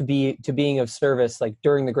to being of service, like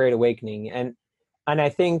during the Great Awakening. And I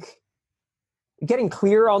think getting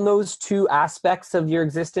clear on those two aspects of your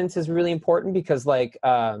existence is really important, because like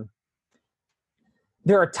there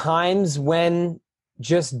are times when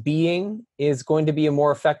just being is going to be a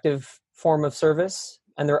more effective form of service,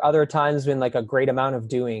 and there are other times when like a great amount of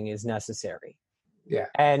doing is necessary. Yeah.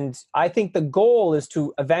 And I think the goal is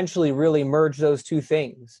to eventually really merge those two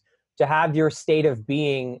things, to have your state of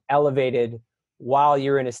being elevated while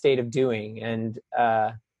you're in a state of doing. And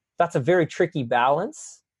that's a very tricky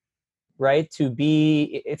balance, right?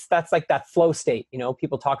 That's like that flow state. You know,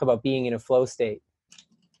 people talk about being in a flow state.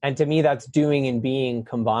 And to me, that's doing and being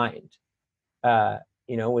combined,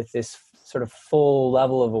 you know, with this sort of full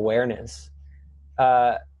level of awareness.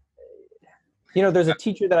 You know, there's a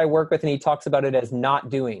teacher that I work with, and he talks about it as not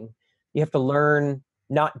doing. You have to learn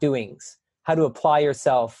not doings, how to apply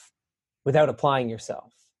yourself without applying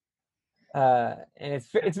yourself. And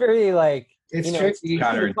it's very like, it's you know, tricky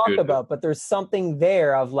to talk about, but there's something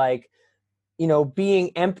there of like,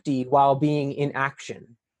 being empty while being in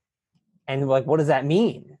action. And like, what does that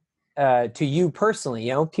mean to you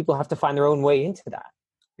personally? People have to find their own way into that.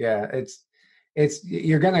 Yeah, it's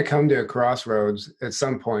you're going to come to a crossroads at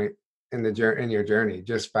some point in your journey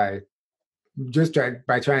just by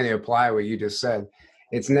trying to apply what you just said.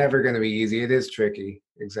 It's never going to be easy. It is tricky.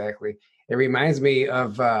 Exactly. It reminds me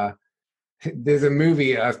of there's a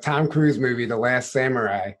movie, a Tom Cruise movie, The Last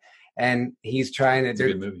Samurai, and he's trying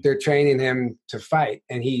to. They're training him to fight,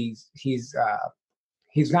 and he's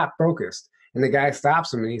not focused. And the guy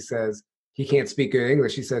stops him, and he says he can't speak good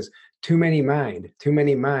English. He says, too many mind,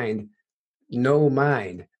 no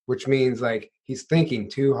mind, which means like he's thinking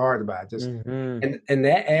too hard about it. Just and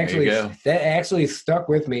that actually stuck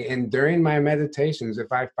with me. And during my meditations,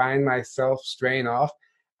 if I find myself straying off,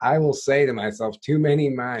 I will say to myself, too many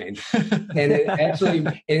mind. And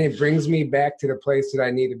it brings me back to the place that I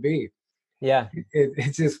need to be. Yeah.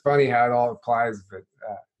 It's just funny how it all applies. But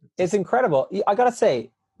it's incredible. I got to say,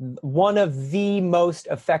 one of the most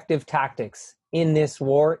effective tactics in this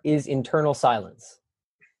war is internal silence.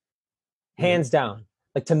 Hands down.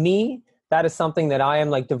 Like, to me, that is something that I am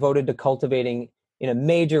like devoted to cultivating in a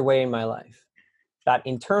major way in my life. That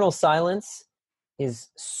internal silence is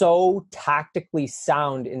so tactically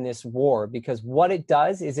sound in this war, because what it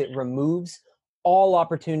does is it removes all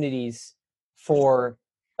opportunities for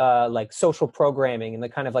like social programming and the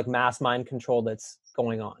kind of like mass mind control that's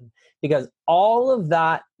going on. Because all of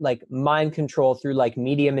that like mind control through like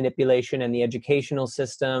media manipulation and the educational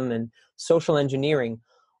system and social engineering,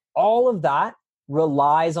 all of that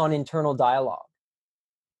relies on internal dialogue.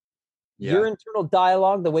 Yeah. Your internal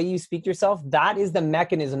dialogue, the way you speak to yourself, that is the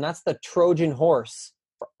mechanism. That's the Trojan horse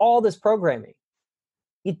for all this programming.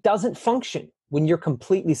 It doesn't function when you're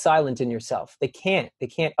completely silent in yourself. They can't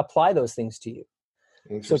apply those things to you.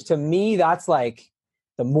 So to me, that's like,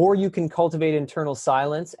 the more you can cultivate internal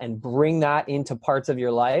silence and bring that into parts of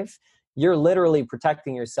your life, you're literally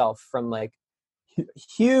protecting yourself from like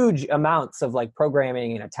huge amounts of like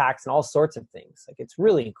programming and attacks and all sorts of things. Like, it's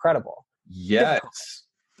really incredible. It's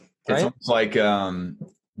almost like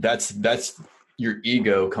that's your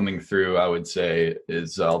ego coming through. I would say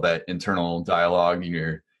is all that internal dialogue.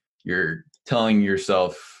 You're telling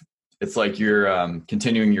yourself, it's like you're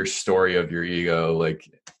continuing your story of your ego,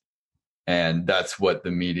 like, and that's what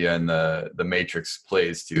the media and the matrix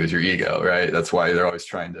plays to, is your ego, right? That's why they're always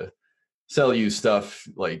trying to sell you stuff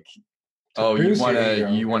like, you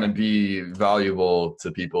want to be valuable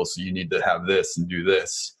to people, so you need to have this and do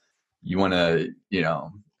this. You want to,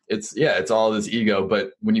 it's all this ego.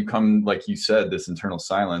 But when you come, like you said, this internal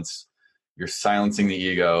silence, you're silencing the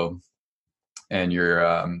ego, and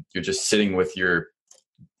you're just sitting with your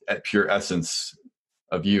pure essence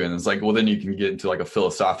of you. And it's like, well, then you can get into like a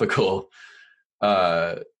philosophical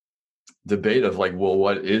debate of like,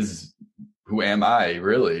 well, who am I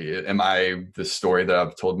really? Am I the story that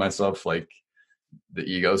I've told myself, like the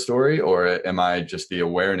ego story, or am I just the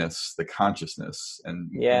awareness, the consciousness?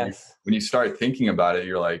 And yes, when you start thinking about it,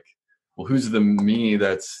 you're like, well, who's the me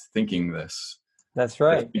that's thinking this? That's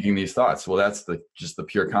right. That's thinking these thoughts. Well, that's just the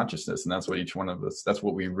pure consciousness. And that's what each one of us, that's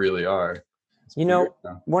what we really are.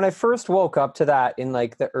 When I first woke up to that in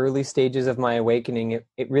like the early stages of my awakening,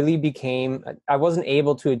 it really became, I wasn't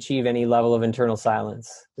able to achieve any level of internal silence.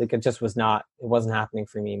 Like, it wasn't happening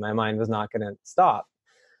for me. My mind was not going to stop.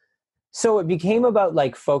 So it became about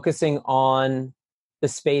like focusing on the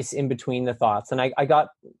space in between the thoughts. And I got,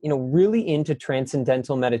 really into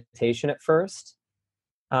transcendental meditation at first,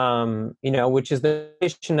 which is the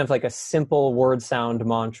definition of like a simple word sound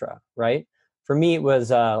mantra, right? For me, it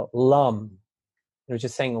was LUM. It was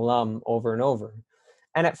just saying LUM over and over.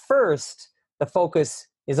 And at first, the focus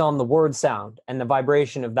is on the word sound and the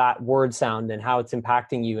vibration of that word sound and how it's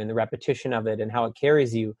impacting you and the repetition of it and how it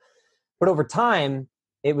carries you. But over time,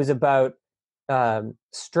 it was about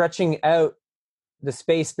stretching out the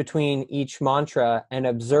space between each mantra and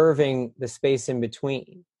observing the space in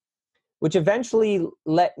between, which eventually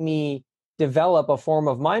let me develop a form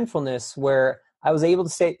of mindfulness where I was able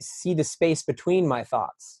to see the space between my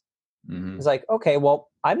thoughts. Mm-hmm. It's like, okay, well,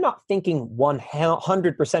 I'm not thinking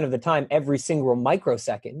 100% of the time every single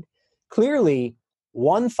microsecond. Clearly,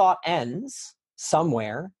 one thought ends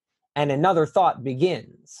somewhere and another thought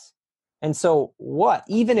begins. And so what?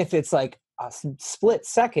 Even if it's like a split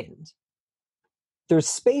second, there's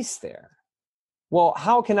space there. Well,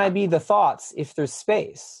 how can I be the thoughts if there's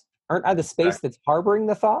space? Aren't I the space that's harboring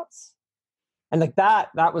the thoughts? And like that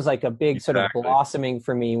was like a big sort of blossoming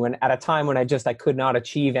for me when at a time when I could not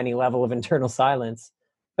achieve any level of internal silence.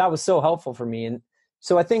 That was so helpful for me. And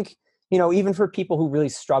so I think, you know, even for people who really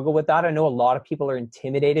struggle with that, I know a lot of people are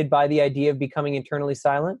intimidated by the idea of becoming internally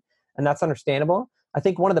silent, and that's understandable. I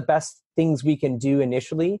think one of the best things we can do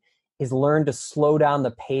initially is learn to slow down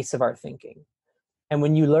the pace of our thinking. And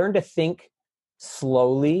when you learn to think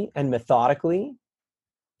slowly and methodically,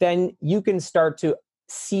 then you can start to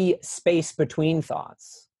see space between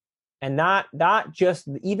thoughts. And that just,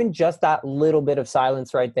 even just that little bit of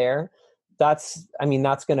silence right there, that's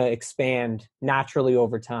going to expand naturally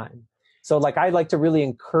over time. So like, I like to really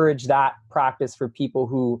encourage that practice for people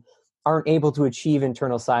who aren't able to achieve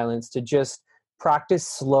internal silence, to just practice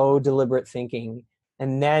slow, deliberate thinking,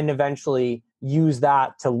 and then eventually use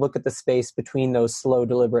that to look at the space between those slow,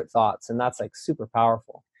 deliberate thoughts. And that's like super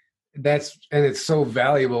powerful. And it's so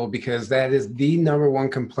valuable, because that is the number one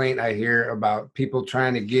complaint I hear about people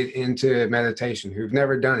trying to get into meditation who've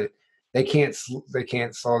never done it. They can't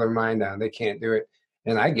slow their mind down. They can't do it.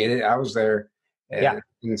 And I get it. I was there.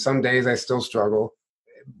 And some days I still struggle,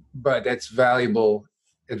 but that's valuable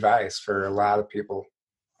advice for a lot of people.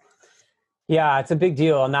 Yeah, it's a big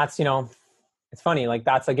deal. And that's, you know, it's funny, like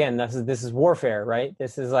this is warfare, right?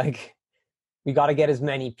 This is like, we got to get as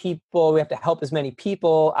many people, we have to help as many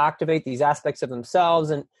people activate these aspects of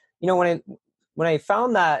themselves. And, you know, when I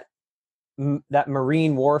found that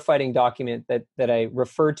Marine warfighting document that I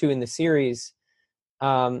referred to in the series,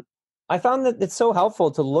 I found that it's so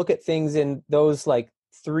helpful to look at things in those like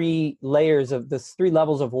three levels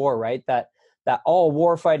of war, right? That all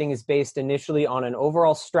warfighting is based initially on an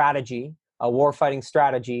overall strategy, a warfighting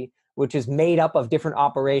strategy, which is made up of different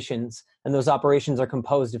operations, and those operations are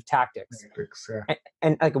composed of tactics.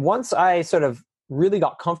 And like, once I sort of really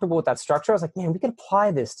got comfortable with that structure, I was like, man, we can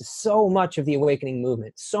apply this to so much of the awakening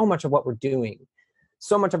movement, so much of what we're doing,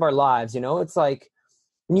 so much of our lives. You know, it's like,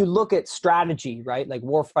 when you look at strategy, right? Like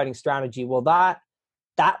warfighting strategy, well, that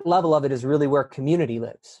level of it is really where community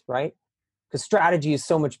lives, right? Because strategy is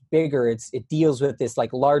so much bigger. It deals with this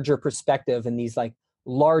like larger perspective and these like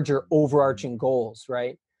larger overarching goals,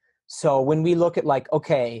 right? So when we look at like,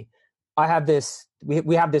 okay,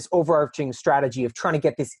 we have this overarching strategy of trying to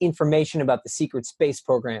get this information about the secret space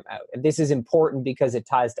program out. And this is important because it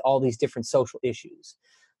ties to all these different social issues.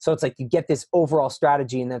 So it's like, you get this overall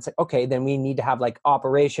strategy, and that's like, okay, then we need to have like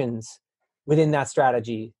operations within that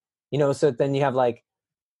strategy, you know, so then you have like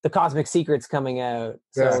the cosmic secrets coming out.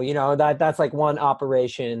 So, you know, that's like one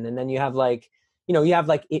operation. And then you have like, you know,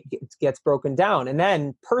 it gets broken down. And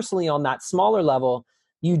then personally, on that smaller level,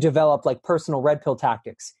 you develop like personal red pill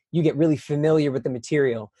tactics. You get really familiar with the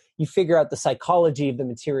material. You figure out the psychology of the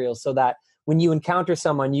material, so that when you encounter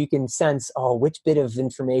someone, you can sense, oh, which bit of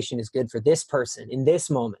information is good for this person in this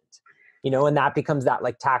moment, you know, and that becomes that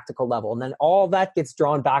like tactical level. And then all that gets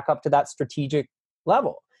drawn back up to that strategic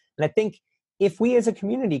level. And I think if we as a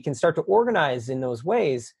community can start to organize in those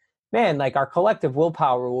ways, man, like our collective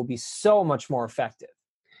willpower will be so much more effective.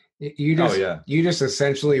 You just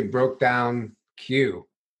essentially broke down Q.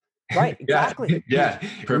 Right, exactly. Yeah,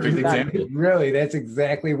 perfect example. Really, that's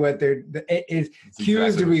exactly what Q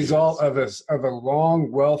is the result of a long,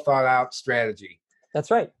 well thought out strategy. That's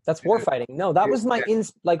right. That's warfighting. No, that was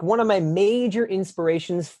one of my major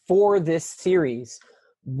inspirations for this series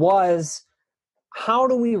was, how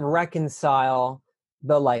do we reconcile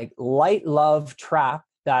the like light love trap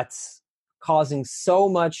that's causing so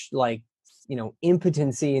much like, you know,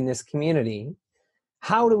 impotency in this community?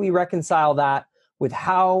 How do we reconcile that with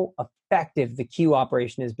how effective the Q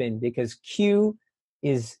operation has been? Because Q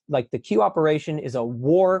operation is a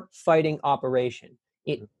war fighting operation.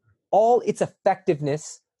 All its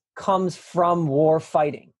effectiveness comes from war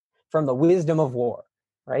fighting, from the wisdom of war,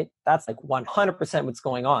 right? That's like 100% what's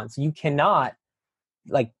going on. So you cannot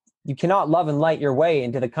love and light your way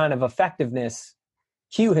into the kind of effectiveness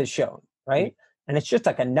Q has shown, right? Mm-hmm. And it's just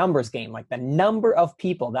like a numbers game. Like the number of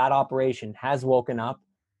people that operation has woken up,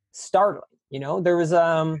 startling. You know, there was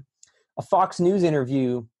a Fox News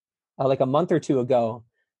interview like a month or two ago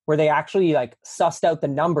where they actually like sussed out the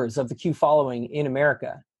numbers of the Q following in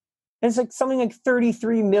America. And it's like something like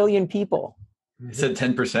 33 million people. It said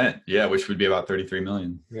 10%. Yeah, which would be about 33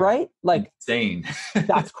 million. Yeah. Right? Like insane.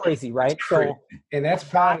 That's crazy, right? Crazy. And that's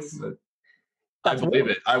probably... I believe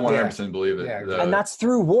it. I 100% believe it. Yeah. And that's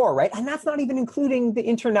through war, right? And that's not even including the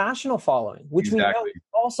international following, which we know is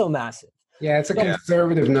also massive. Yeah, it's a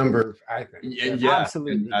conservative number, I think. Yeah,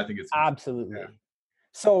 absolutely. I think it's absolutely. Yeah.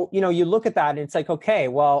 So, you know, you look at that and it's like, okay,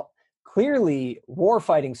 well, clearly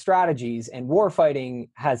warfighting strategies and warfighting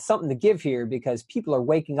has something to give here, because people are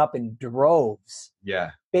waking up in droves. Yeah.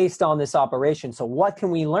 Based on this operation. So what can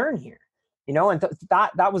we learn here? You know, and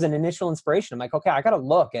that was an initial inspiration. I'm like, okay, I got to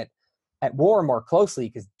look at war more closely,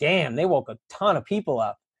 because damn, they woke a ton of people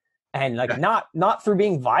up. and like not through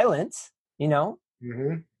being violent, you know.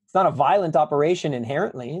 Mm-hmm. It's not a violent operation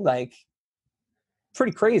inherently, like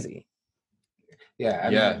pretty crazy. Yeah.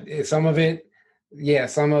 I mean, some of it,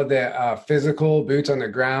 some of the physical boots on the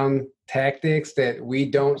ground tactics that we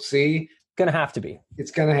don't see. Gonna have to be.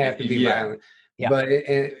 It's gonna have to be violent. Yeah. But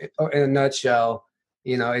in a nutshell,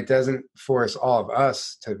 you know, it doesn't force all of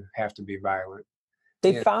us to have to be violent.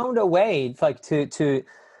 They found a way like to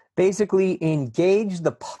basically engage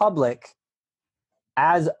the public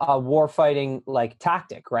as a warfighting like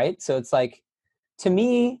tactic, right? So it's like, to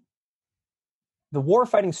me, the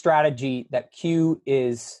warfighting strategy that Q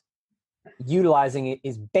is utilizing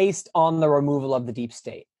is based on the removal of the deep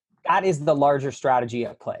state. That is the larger strategy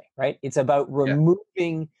at play, right? It's about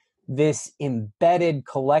removing this embedded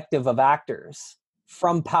collective of actors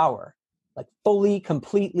from power, like fully,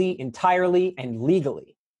 completely, entirely, and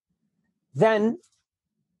legally. Then,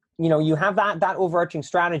 you know, you have that overarching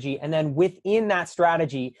strategy, and then within that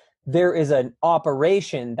strategy, there is an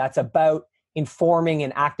operation that's about informing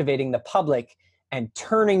and activating the public and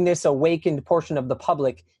turning this awakened portion of the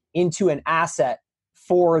public into an asset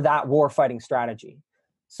for that warfighting strategy.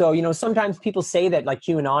 So, you know, sometimes people say that like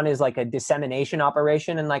QAnon is like a dissemination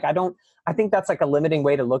operation. And like, I think that's like a limiting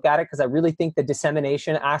way to look at it, because I really think the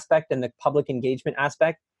dissemination aspect and the public engagement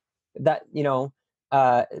aspect, that, you know,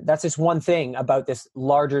 that's just one thing about this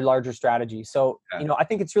larger strategy. So, you know, I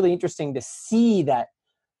think it's really interesting to see that,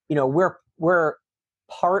 you know, we're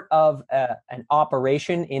part of an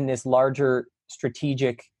operation in this larger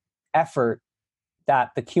strategic effort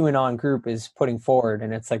that the QAnon group is putting forward.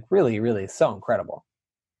 And it's like really, really so incredible.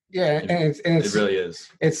 Yeah, and it really is.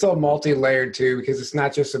 It's so multi-layered too, because it's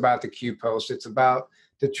not just about the Q post. It's about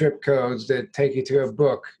the trip codes that take you to a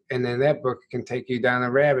book, and then that book can take you down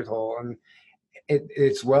a rabbit hole. And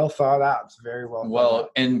it's well thought out. It's very well thought out.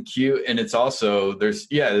 And Q, and it's also there's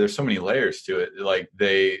so many layers to it. Like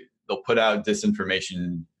they'll put out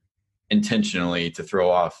disinformation intentionally to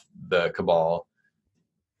throw off the cabal.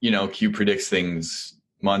 You know, Q predicts things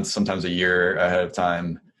months, sometimes a year ahead of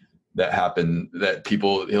time that happen, that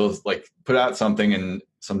he'll like put out something, and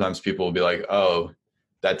sometimes people will be like, oh,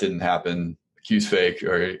 that didn't happen, Q's fake,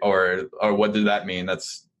 or what did that mean?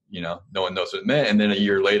 That's, you know, no one knows what it meant. And then a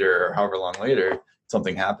year later, or however long later,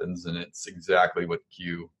 something happens and it's exactly what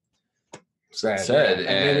Q said. And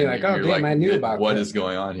then you're like, oh, damn, I knew about what is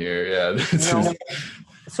going on here. Yeah. You know,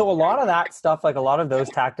 so a lot of that stuff, like a lot of those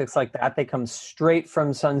tactics like that, they come straight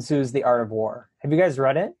from Sun Tzu's The Art of War. Have you guys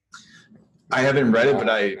read it? I haven't read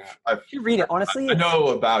it, but you read it. Honestly, I know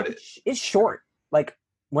about it. It's short. Like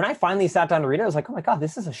when I finally sat down to read it, I was like, oh my God,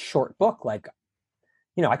 this is a short book. Like,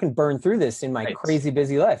 you know, I can burn through this in my crazy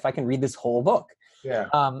busy life. I can read this whole book. Yeah.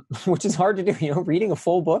 Which is hard to do. You know, reading a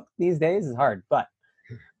full book these days is hard. But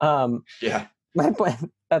my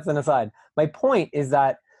point, that's an aside. My point is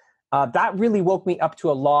that that really woke me up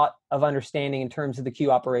to a lot of understanding in terms of the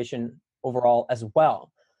Q operation overall as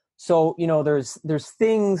well. So, you know, there's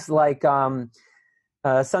things like Sun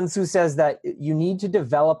Tzu says that you need to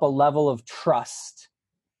develop a level of trust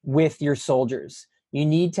with your soldiers. You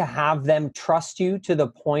need to have them trust you to the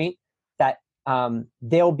point that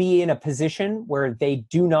they'll be in a position where they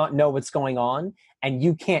do not know what's going on and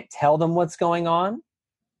you can't tell them what's going on.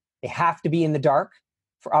 They have to be in the dark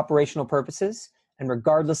for operational purposes. And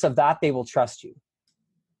regardless of that, they will trust you.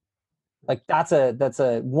 Like that's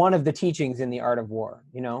a one of the teachings in The Art of War,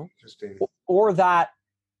 you know, or that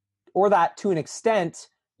to an extent,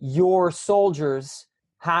 your soldiers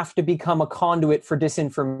have to become a conduit for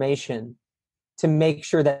disinformation to make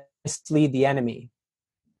sure that they mislead the enemy.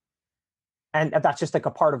 And that's just like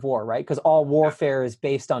a part of war, right? Because all warfare is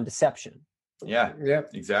based on deception. Yeah,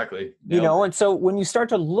 exactly. You know, and so when you start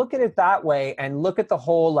to look at it that way and look at the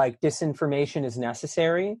whole like disinformation is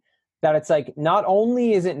necessary, that it's like not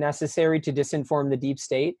only is it necessary to disinform the deep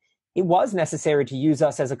state, it was necessary to use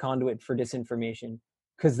us as a conduit for disinformation,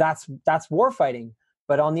 because that's war fighting.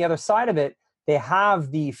 But on the other side of it, they have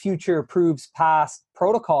the future proves past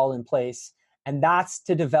protocol in place, and that's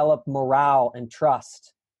to develop morale and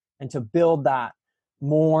trust and to build that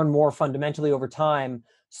more and more fundamentally over time,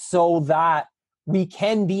 so that we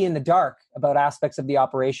can be in the dark about aspects of the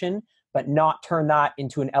operation, but not turn that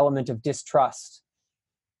into an element of distrust.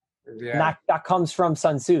 Yeah. And that comes from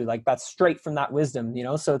Sun Tzu, like that's straight from that wisdom, you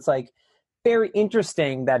know? So it's like very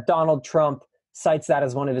interesting that Donald Trump cites that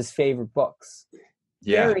as one of his favorite books.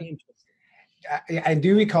 Yeah. Very interesting. I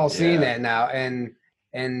do recall seeing that now, and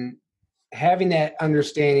having that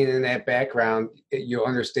understanding and that background, you'll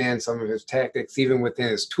understand some of his tactics even within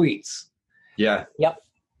his tweets. Yeah. Yep.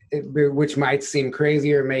 Which might seem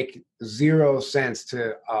crazy or make zero sense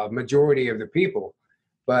to a majority of the people.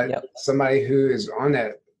 but somebody who is on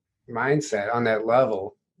that mindset, on that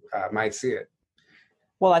level, might see it.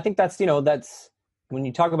 Well, I think that's when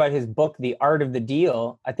you talk about his book, The Art of the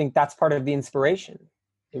Deal, I think that's part of the inspiration.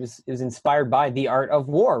 It was inspired by the art of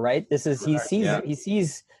war, right? He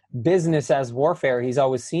sees business as warfare. He's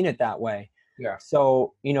always seen it that way. Yeah.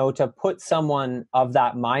 So, to put someone of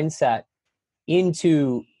that mindset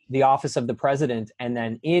into the office of the president and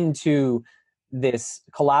then into this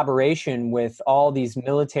collaboration with all these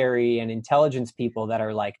military and intelligence people that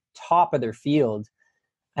are like top of their field.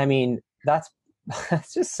 I mean, that's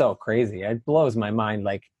just so crazy. It blows my mind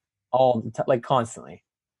constantly.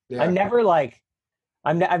 Yeah. I've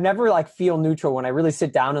never feel neutral when I really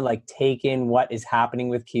sit down and like take in what is happening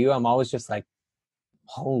with Q. I'm always just like,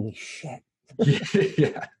 holy shit.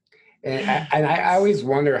 Yeah. And I always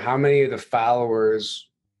wonder how many of the followers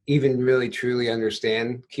even really truly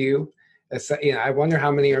understand Q. I wonder how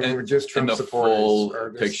many of them are just Trump supporters.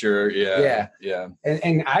 Full picture, yeah.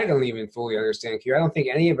 And I don't even fully understand Q. I don't think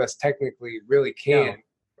any of us technically really can.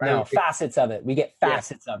 No, facets of it. We get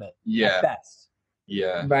facets of it. Yeah. At best.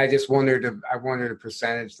 Yeah. But I wondered a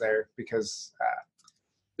percentage there because.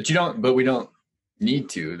 But we don't need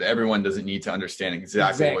to. Everyone doesn't need to understand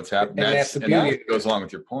exactly what's happening. And that goes along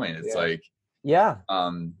with your point. It's like. Yeah.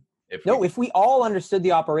 If we all understood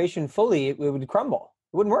the operation fully, it would crumble.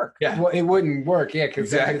 It wouldn't work. Yeah. Well, it wouldn't work. Yeah,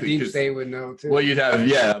 because the deep state would know too. Well, you'd have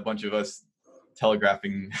a bunch of us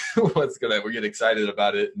telegraphing we get excited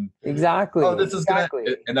about it. And, exactly. Oh, this is gonna,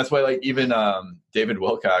 and that's why even David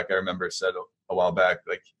Wilcock, I remember, said a while back,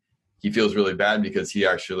 he feels really bad because he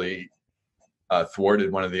actually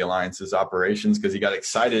thwarted one of the alliance's operations because he got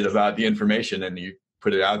excited about the information and he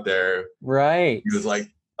put it out there. Right. He was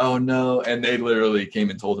like, "Oh no!" And they literally came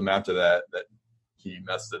and told him after that he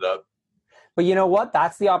messed it up. But you know what?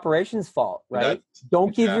 That's the operations fault, right?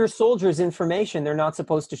 Don't give your soldiers information they're not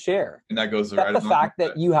supposed to share. And that goes the fact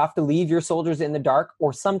that you have to leave your soldiers in the dark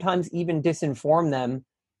or sometimes even disinform them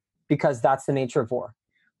because that's the nature of war.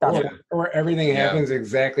 Or everything happens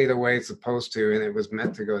exactly the way it's supposed to and it was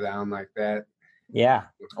meant to go down like that. Yeah.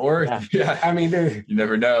 I mean, you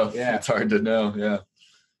never know. Yeah. It's hard to know. Yeah.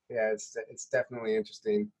 Yeah, it's definitely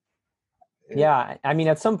interesting. Yeah, I mean,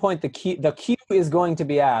 at some point the Q is going to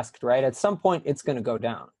be asked, right? At some point, it's going to go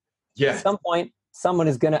down. Yeah. At some point, someone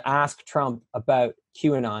is going to ask Trump about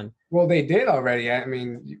QAnon. Well, they did already. I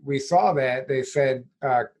mean, we saw that they said,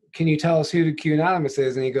 "Can you tell us who the Q Anonymous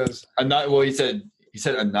is?" And he goes, he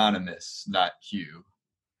said anonymous, not Q.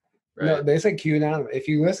 Right? No, they said Q Anonymous. If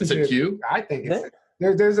you listen to Q, I think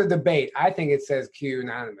there's a debate. I think it says Q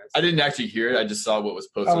Anonymous. I didn't actually hear it. I just saw what was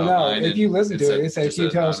posted online. If you listen to it, it says, "Can you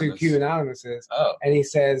tell us who Q Anonymous is?" Oh. And he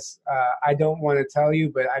says, "I don't want to tell you,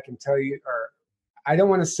 but I can tell you, or I don't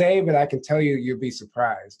want to say, but I can tell you, you'll be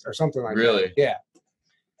surprised," or something like that. Really? Yeah.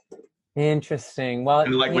 Interesting. Well,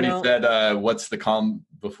 and when he said, "What's the calm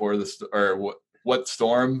before the or what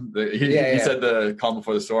storm?" He said the calm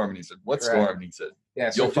before the storm, and he said, "What storm?" And he said,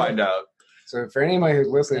 "You'll find out." So for anybody who's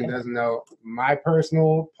listening and doesn't know, my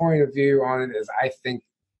personal point of view on it is I think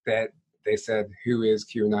that they said, "Who is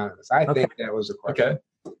Q Anonymous?" I think that was the question.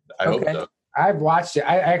 Okay. I hope so. I've watched it.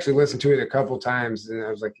 I actually listened to it a couple times and I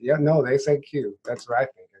was like, yeah, no, they said Q. That's what I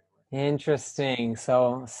think. Interesting.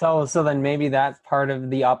 So then maybe that part of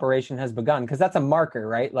the operation has begun because that's a marker,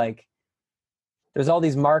 right? Like there's all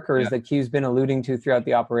these markers that Q's been alluding to throughout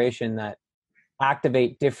the operation that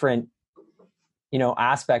activate different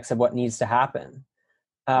aspects of what needs to happen.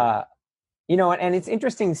 And it's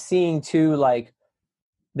interesting seeing too, like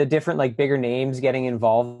the different, like bigger names getting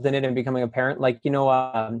involved in it and becoming apparent. Like,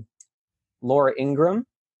 Laura Ingraham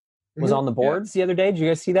was on the boards the other day. Did you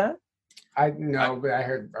guys see that? I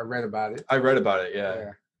read about it. I read about it.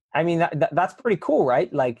 Yeah. I mean, that's pretty cool,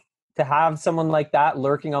 right? Like to have someone like that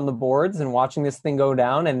lurking on the boards and watching this thing go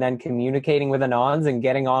down and then communicating with Anons and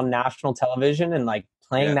getting on national television and like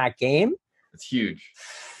playing that game. It's huge.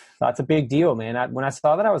 That's a big deal, man. When I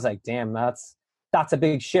saw that, I was like, damn, that's a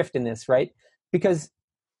big shift in this, right? Because,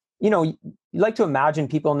 you like to imagine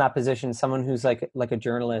people in that position, someone who's like a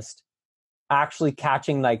journalist actually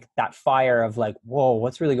catching like that fire of like, whoa,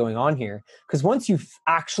 what's really going on here? Because once you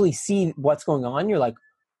actually see what's going on, you're like,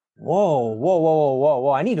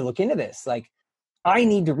 whoa, I need to look into this. Like, I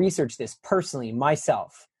need to research this personally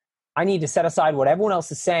myself. I need to set aside what everyone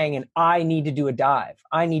else is saying and I need to do a dive.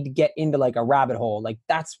 I need to get into like a rabbit hole. Like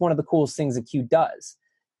that's one of the coolest things that Q does.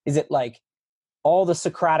 Is it like all the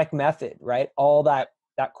Socratic method, right? All that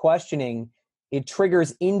questioning, it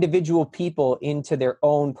triggers individual people into their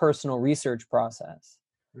own personal research process.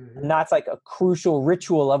 Mm-hmm. And that's like a crucial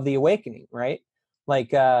ritual of the awakening, right?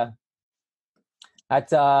 Like,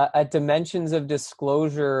 At Dimensions of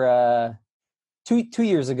Disclosure 2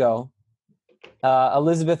 years ago,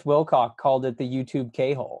 Elizabeth Wilcock called it the YouTube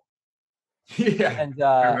K-hole. Yeah, and,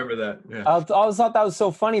 I remember that. Yeah. I always thought that was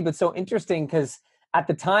so funny, but so interesting, because at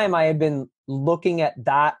the time I had been looking at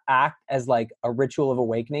that act as like a ritual of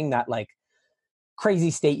awakening, that like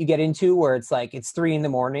crazy state you get into where it's like it's 3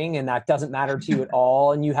 a.m. and that doesn't matter to you at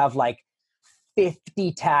all, and you have like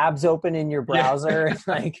 50 tabs open in your browser. Yeah.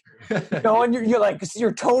 Like, you know, and you're like,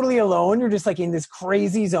 you're totally alone. You're just like in this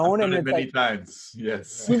crazy zone. And it's many like, times.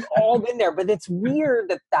 Yes. We've all been there, but it's weird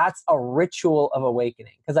that that's a ritual of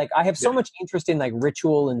awakening. Cause like, I have so much interest in like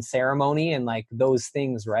ritual and ceremony and like those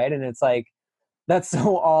things. Right. And it's like, that's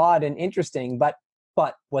so odd and interesting. But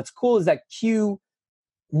what's cool is that Q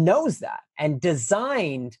knows that and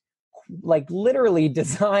literally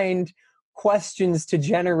designed questions to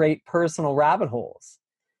generate personal rabbit holes.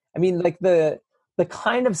 I mean, like the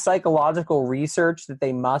kind of psychological research that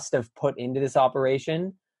they must have put into this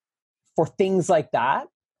operation for things like that,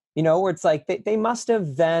 you know, where it's like they must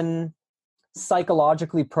have then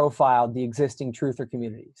psychologically profiled the existing truther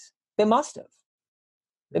communities. They must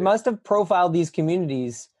have profiled these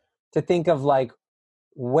communities to think of like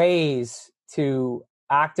ways to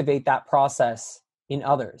activate that process in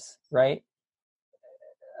others, right?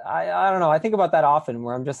 I don't know. I think about that often,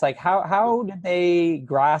 where I'm just like, how did they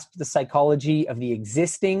grasp the psychology of the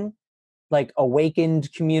existing, like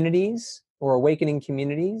awakened communities or awakening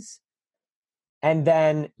communities, and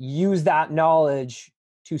then use that knowledge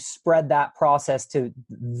to spread that process to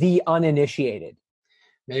the uninitiated?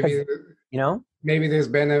 Maybe, you know, maybe there's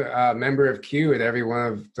been a member of Q at every one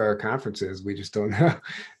of the conferences. We just don't know.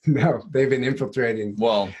 No, they've been infiltrating.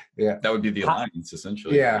 Well, yeah, that would be the alliance,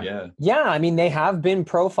 essentially. Yeah. I mean, they have been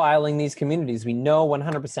profiling these communities. We know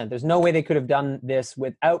 100%. There's no way they could have done this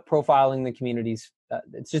without profiling the communities.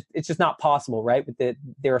 It's just not possible, right? With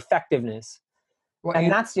their effectiveness. Well,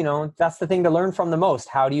 and that's, you know, that's the thing to learn from the most.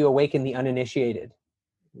 How do you awaken the uninitiated?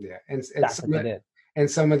 Yeah, and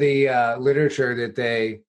some of the literature that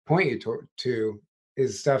they point you to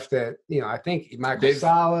is stuff that, you know, I think Michael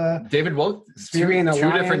Salla, David Wilcock, two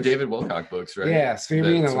different David Wilcock books, right? Yeah,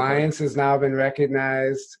 Spherian Alliance has now been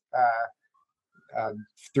recognized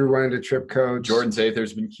through one of the trip codes. Jordan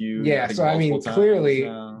Zather's been Q. Yeah, so I mean, clearly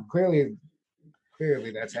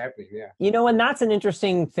that's happening. Yeah, you know, and that's an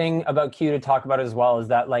interesting thing about Q to talk about as well, is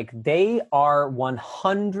that like they are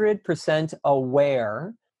 100%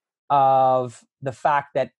 aware of the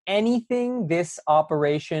fact that anything this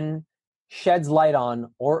operation sheds light on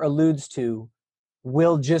or alludes to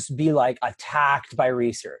will just be like attacked by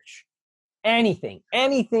research. Anything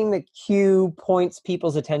that Q points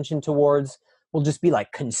people's attention towards will just be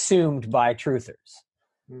like consumed by truthers.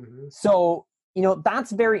 Mm-hmm. So, you know,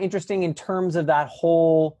 that's very interesting in terms of that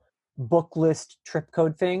whole book list trip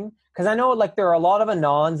code thing. Because I know like there are a lot of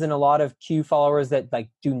Anons and a lot of Q followers that like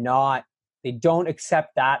they don't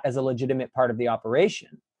accept that as a legitimate part of the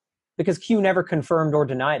operation because Q never confirmed or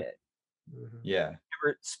denied it. Yeah.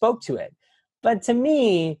 Never spoke to it. But to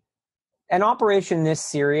me, an operation this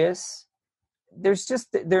serious,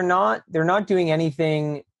 they're not doing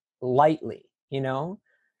anything lightly, you know?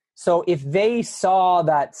 So if they saw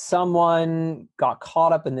that someone got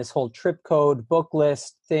caught up in this whole trip code book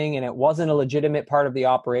list thing and it wasn't a legitimate part of the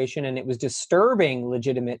operation and it was disturbing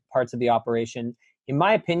legitimate parts of the operation, in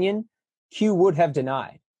my opinion, Q would have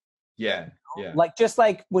denied. Yeah. Yeah. Like, just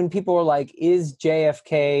like when people were like, is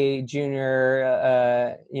JFK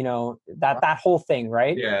Jr., you know, that whole thing,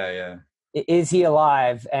 right? Yeah. Is he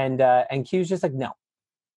alive? And Q's just like, no.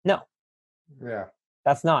 Yeah.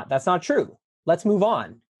 That's not true. Let's move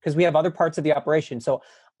on because we have other parts of the operation. So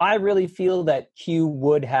I really feel that Q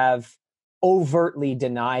would have overtly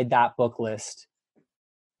denied that book list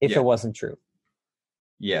if it wasn't true.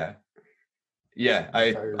 Yeah. Yeah,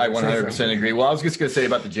 I 100% agree. Well, I was just going to say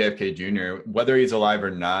about the JFK Jr., whether he's alive or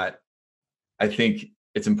not, I think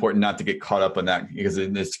it's important not to get caught up on that because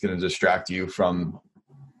it's going to distract you from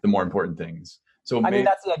the more important things. So I mean,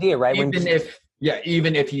 that's the idea, right?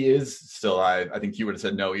 Even if he is still alive, I think he would have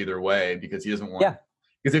said no either way because he doesn't want. Yeah.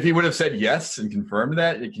 Because if he would have said yes and confirmed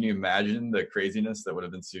that, can you imagine the craziness that would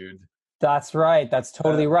have ensued? That's right. That's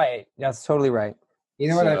totally right. That's totally right. You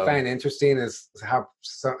know what I find interesting is how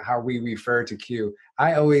we refer to Q.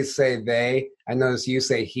 I always say they. I notice you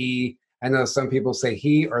say he. I know some people say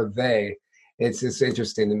he or they. It's just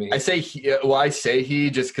interesting to me. I say he. Well, I say he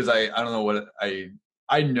just because I don't know what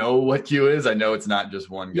I know what Q is. I know it's not just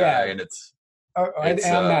one guy, and it's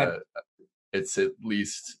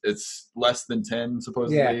it's less than 10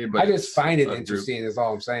 supposedly. Yeah, but I just find it interesting. Is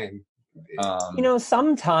all I'm saying.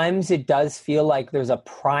 Sometimes it does feel like there's a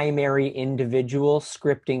primary individual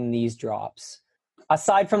scripting these drops.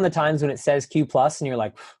 Aside from the times when it says Q plus and you're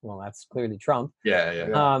like, well, that's clearly Trump.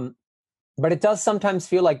 Yeah. But it does sometimes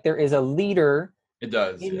feel like there is a leader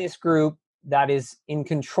in this group that is in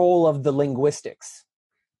control of the linguistics.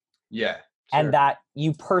 Yeah. And that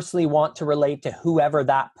you personally want to relate to whoever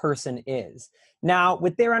that person is. Now,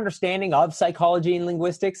 with their understanding of psychology and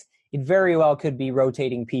linguistics, it very well could be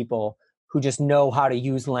rotating people who just know how to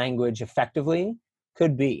use language effectively.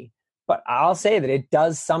 Could be. But I'll say that it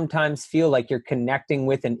does sometimes feel like you're connecting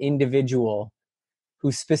with an individual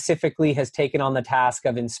who specifically has taken on the task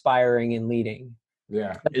of inspiring and leading.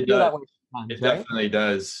 Yeah. It does. It definitely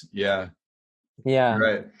does. Yeah. Yeah.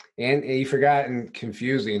 Right. And you forgot and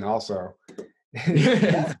confusing also.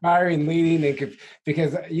 Inspiring, leading, and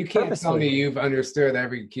because you can't tell me you've understood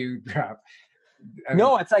every cue drop.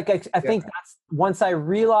 No, it's like I think that's once I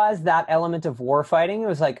realized that element of warfighting, it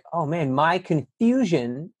was like, oh man, my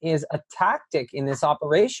confusion is a tactic in this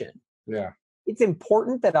operation. Yeah. It's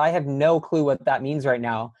important that I have no clue what that means right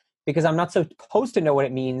now because I'm not supposed to know what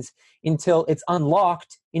it means until it's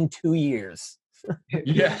unlocked in 2 years.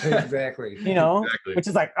 Yeah, exactly. Which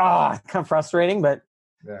is like, kind of frustrating, but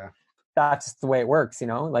that's the way it works,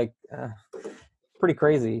 pretty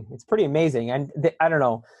crazy. It's pretty amazing. And I don't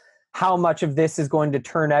know how much of this is going to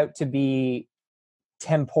turn out to be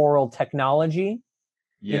temporal technology.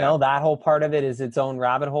 Yeah. That whole part of it is its own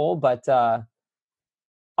rabbit hole. But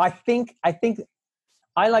I think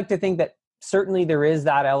I like to think that certainly there is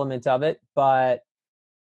that element of it, but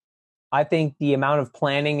I think the amount of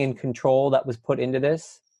planning and control that was put into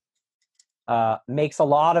this makes a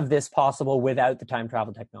lot of this possible without the time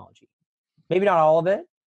travel technology. Maybe not all of it,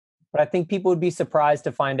 but I think people would be surprised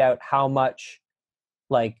to find out how much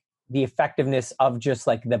the effectiveness of just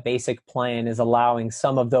the basic plan is allowing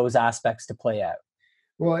some of those aspects to play out.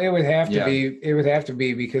 Well, it would have to be. It would have to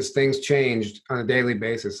be because things changed on a daily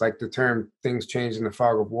basis. Like the term "things change in the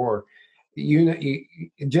fog of war." You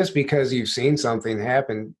just because you've seen something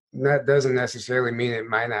happen, that doesn't necessarily mean it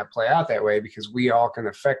might not play out that way. Because we all can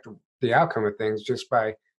affect the outcome of things just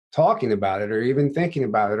by talking about it, or even thinking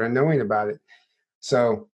about it, or knowing about it.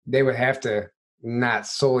 So they would have to not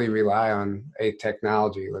solely rely on a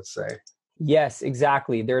technology, let's say. Yes,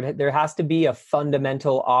 exactly. There has to be a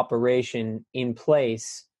fundamental operation in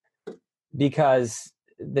place because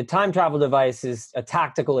the time travel device is a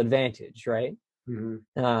tactical advantage, right?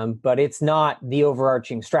 Mm-hmm. But it's not the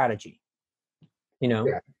overarching strategy. Yeah,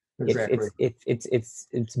 exactly.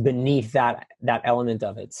 It's beneath that element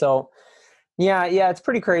of it. So yeah, it's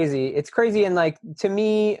pretty crazy. It's crazy, and to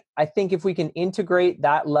me, I think if we can integrate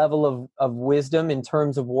that level of wisdom in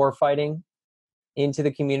terms of war fighting into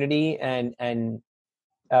the community and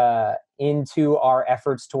into our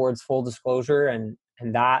efforts towards full disclosure and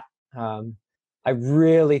that I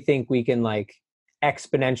really think we can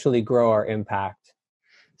exponentially grow our impact.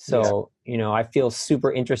 So I feel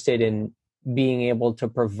super interested in being able to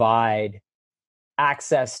provide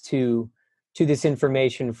access to this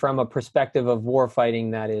information from a perspective of war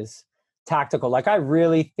fighting that is tactical. I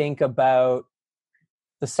really think about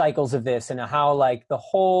the cycles of this and how the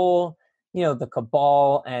whole the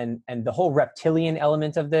cabal and the whole reptilian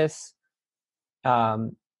element of this,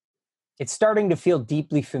 it's starting to feel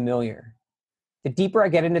deeply familiar. The deeper I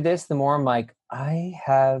get into this, the more I'm like, I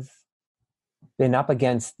have been up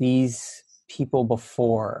against these people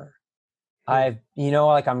before. I'm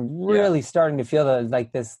really starting to feel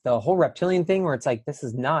the whole reptilian thing where it's this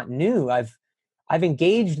is not new. I've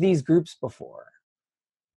engaged these groups before.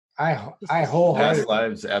 I wholeheartedly, past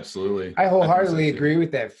lives, absolutely. I wholeheartedly agree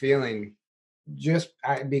with that feeling.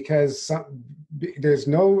 Because it's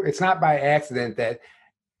not by accident that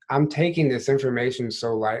I'm taking this information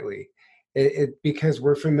so lightly. Because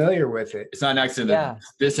we're familiar with it. It's not an accident that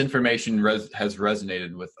this information has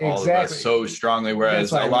resonated with all of us so strongly.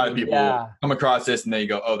 Whereas a lot of people come across this and they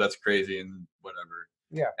go, "Oh, that's crazy," and whatever.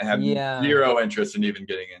 Yeah, and have zero interest in even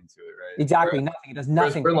getting into it. Right? Exactly. Nothing. It does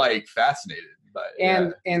nothing. We're fascinated. But,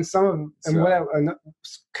 and some of what I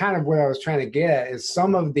was trying to get at is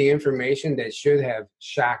some of the information that should have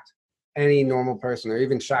shocked any normal person or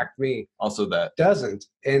even shocked me also that doesn't.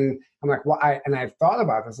 And I'm like, why? And I've thought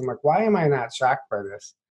about this. I'm like, why am I not shocked by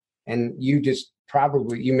this? And you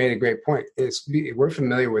made a great point. We're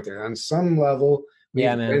familiar with it on some level. We've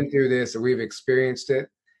been through this or we've experienced it.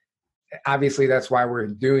 Obviously, that's why we're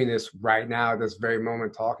doing this right now, this very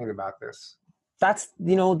moment, talking about this. That's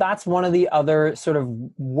one of the other sort of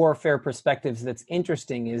warfare perspectives that's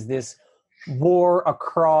interesting is this war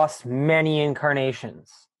across many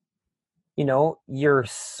incarnations. Your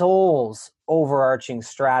souls overarching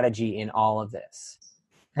strategy in all of this,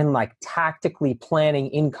 and like tactically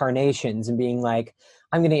planning incarnations and being like,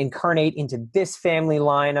 I'm going to incarnate into this family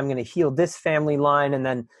line, I'm going to heal this family line, and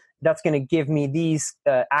then that's going to give me these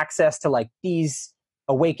access to like these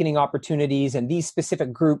awakening opportunities and these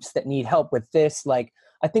specific groups that need help with this. Like,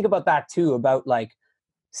 I think about that too, about like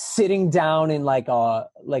sitting down in like a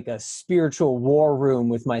spiritual war room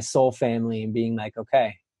with my soul family and being like,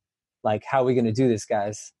 okay, like, how are we going to do this,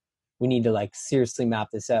 guys? We need to like seriously map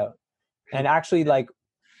this out. And actually, like,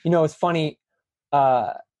 you know, it's funny.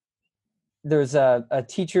 There's a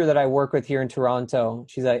teacher that I work with here in Toronto.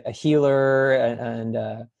 She's a healer and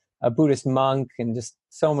a Buddhist monk and just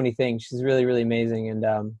so many things. She's really, really amazing.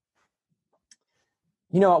 And,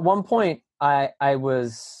 you know, at one point I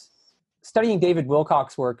was studying David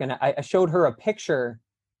Wilcock's work, and I showed her a picture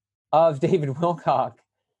of David Wilcock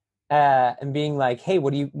and being like, hey,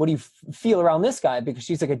 what do you feel around this guy? Because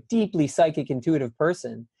she's like a deeply psychic, intuitive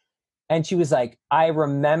person. And she was like, I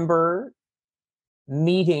remember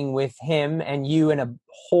meeting with him and you and a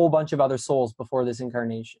whole bunch of other souls before this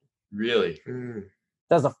incarnation. Really?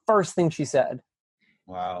 That was the first thing she said.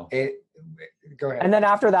 Wow. Go ahead. And then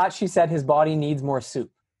after that, she said his body needs more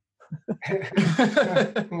soup. What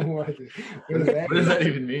does that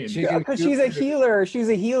even mean? Because she's a healer. She's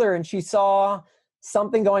a healer, and she saw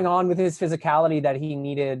something going on with his physicality that he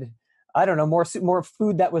needed. I don't know, more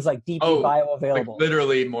food that was like deeply bioavailable. Like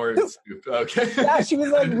literally more soup. Okay. Yeah, she was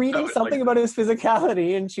like reading something about his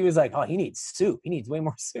physicality, and she was like, "Oh, he needs soup. He needs way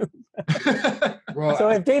more soup." Well, so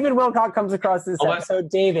if David Wilcock comes across this episode,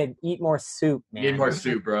 David, eat more soup, man. Eat more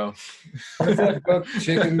soup, bro. What's that book?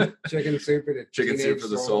 Chicken soup for the Chicken soup for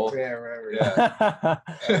the soul. Yeah, right.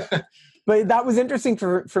 Yeah. But that was interesting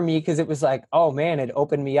for me, because it was like, oh man, it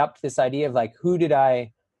opened me up to this idea of like, who did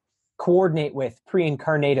I coordinate with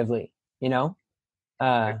pre-incarnatively? You know,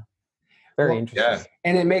 very interesting. Yeah.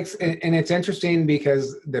 And it's interesting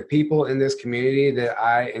because the people in this community that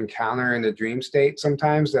I encounter in the dream state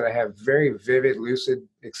sometimes, that I have very vivid, lucid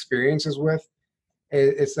experiences with,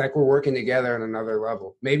 it's like we're working together on another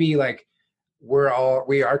level. Maybe like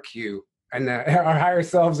we are Q, and our higher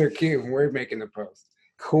selves are Q, and we're making the post.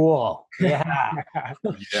 Cool. Yeah.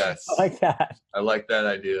 Yes. I like that. I like that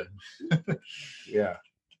idea. Yeah.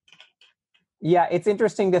 Yeah, it's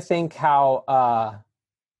interesting to think how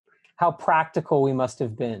practical we must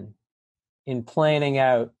have been in planning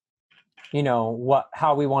out, you know,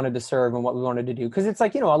 how we wanted to serve and what we wanted to do. Because it's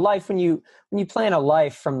like, you know, a life, when you plan a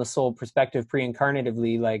life from the soul perspective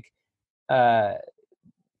pre-incarnatively, like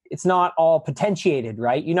it's not all potentiated,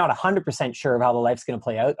 right? You're not 100% sure of how the life's going to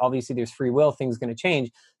play out. Obviously, there's free will, things going to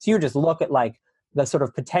change. So you just look at like the sort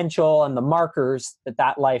of potential and the markers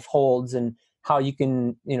that life holds, and how you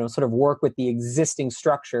can, you know, sort of work with the existing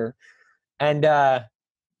structure. And,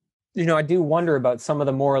 you know, I do wonder about some of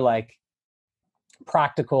the more like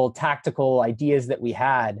practical, tactical ideas that we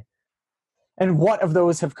had, and what of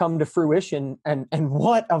those have come to fruition, and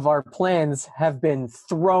what of our plans have been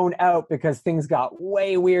thrown out because things got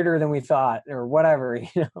way weirder than we thought, or whatever,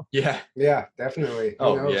 you know? Yeah, definitely.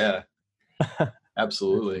 Oh, yeah.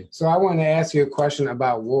 Absolutely. So I want to ask you a question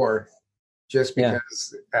about war, just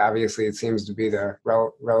because obviously it seems to be the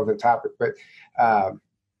relevant topic. But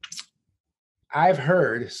I've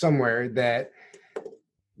heard somewhere that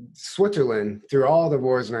Switzerland, through all the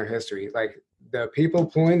wars in our history, like the people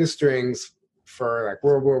pulling the strings for like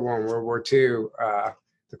World War I, World War II,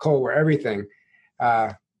 the Cold War, everything,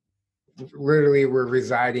 literally were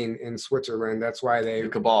residing in Switzerland. That's why the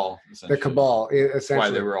cabal, essentially. That's why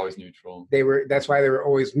they were always neutral. That's why they were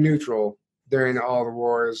always neutral during all the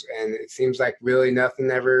wars, and it seems like really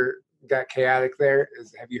nothing ever got chaotic there.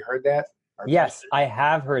 Have you heard that? Yes, I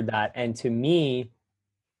have heard that. And to me,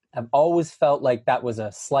 I've always felt like that was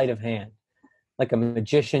a sleight of hand, like a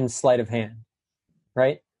magician's sleight of hand,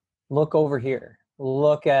 right? Look over here.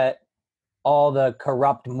 Look at all the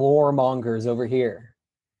corrupt warmongers over here.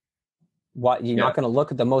 What, you're not going to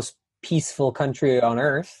look at the most peaceful country on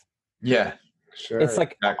earth? Yeah, sure. It's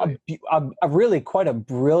like a really quite a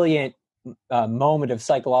brilliant moment of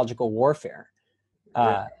psychological warfare.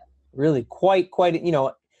 Really quite, you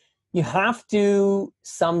know, you have to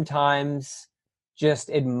sometimes just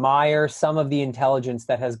admire some of the intelligence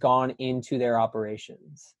that has gone into their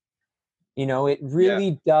operations. You know, it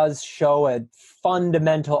really does show a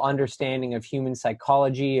fundamental understanding of human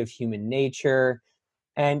psychology, of human nature.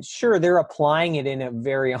 And sure, they're applying it in a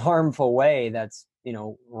very harmful way that's, you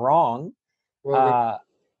know, wrong. Well,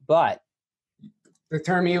 but the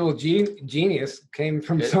term evil genius came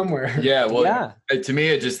from somewhere. Yeah, well, to me,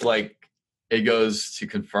 it just like, it goes to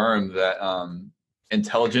confirm that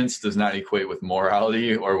intelligence does not equate with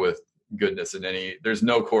morality or with goodness in there's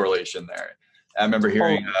no correlation there. I remember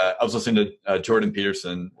hearing, I was listening to Jordan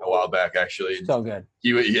Peterson a while back, actually. So good.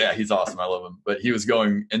 He's awesome. I love him. But he was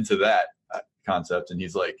going into that concept, and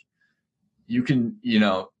he's like,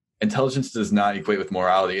 intelligence does not equate with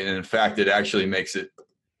morality. And in fact, it actually makes it,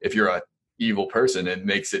 if you're a evil person, it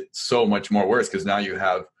makes it so much more worse, because now you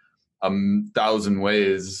have 1,000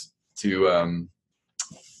 ways to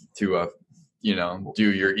do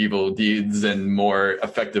your evil deeds and more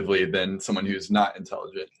effectively than someone who's not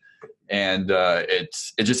intelligent. And it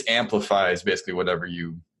just amplifies basically whatever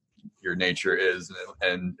your nature is,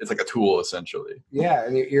 and it's like a tool essentially. Yeah,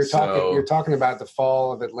 and you're talking about the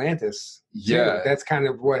fall of Atlantis. Too. Yeah, that's kind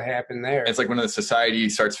of what happened there. It's like when the society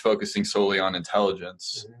starts focusing solely on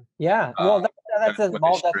intelligence. Mm-hmm. Yeah, well, that's a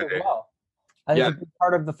Maldek as well. I think it's a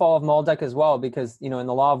part of the fall of Maldek as well, because in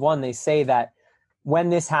the Law of One they say that when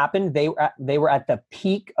this happened, they were at the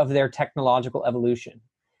peak of their technological evolution.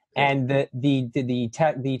 And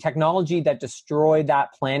the technology that destroyed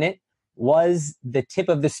that planet was the tip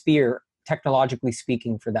of the spear, technologically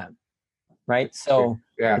speaking, for them, right? So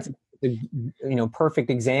it's a perfect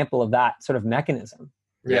example of that sort of mechanism.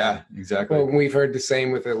 Yeah, exactly. Well, we've heard the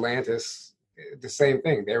same with Atlantis. The same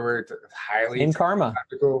thing. They were highly in karma.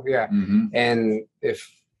 Yeah, and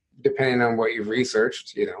if depending on what you've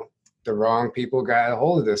researched, the wrong people got a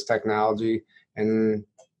hold of this technology, and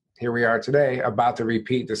here we are today, about to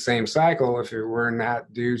repeat the same cycle if it were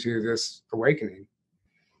not due to this awakening.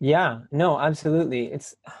 Yeah, no, absolutely.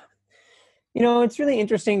 It's really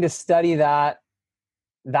interesting to study that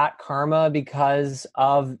karma, because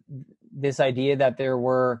of this idea that there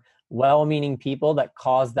were well-meaning people that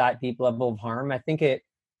caused that deep level of harm. I think it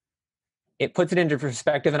puts it into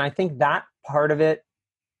perspective, and I think that part of it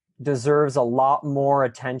deserves a lot more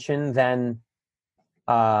attention than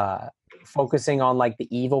focusing on like the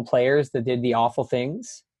evil players that did the awful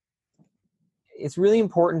things. It's really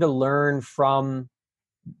important to learn from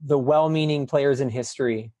the well-meaning players in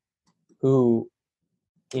history who,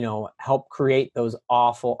 help create those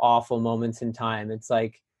awful, awful moments in time. It's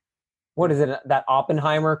like, what is it? That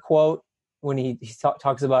Oppenheimer quote when he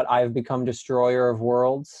talks about, "I've become destroyer of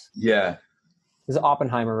worlds." Yeah. Is it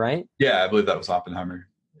Oppenheimer, right? Yeah, I believe that was Oppenheimer.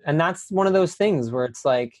 And that's one of those things where it's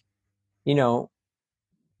like,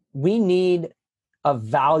 we need a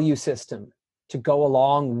value system to go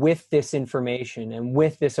along with this information and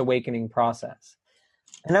with this awakening process.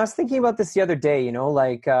 And I was thinking about this the other day,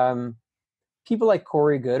 people like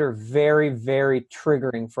Corey Goode are very, very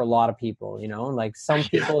triggering for a lot of people, like some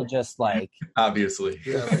people just like, obviously,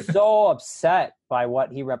 so upset by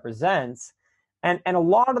what he represents. And a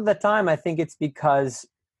lot of the time, I think it's because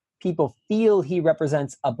people feel he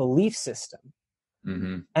represents a belief system.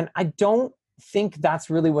 Mm-hmm. And I don't think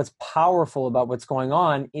that's really what's powerful about what's going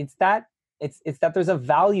on. It's that there's a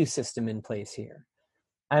value system in place here.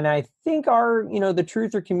 And I think the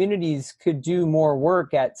truther communities could do more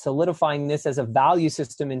work at solidifying this as a value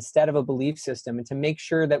system instead of a belief system, and to make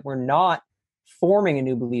sure that we're not forming a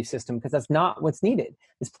new belief system, because that's not what's needed.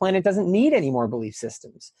 This planet doesn't need any more belief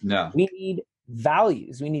systems. No. We need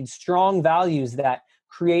values. We need strong values that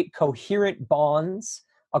create coherent bonds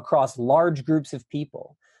across large groups of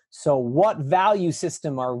people. So what value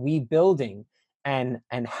system are we building, and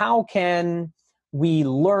how can we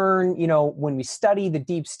learn, when we study the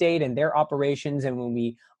deep state and their operations, and when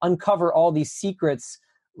we uncover all these secrets,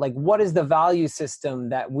 like what is the value system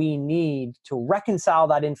that we need to reconcile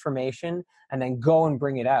that information and then go and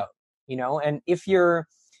bring it out, and if your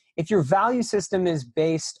value system is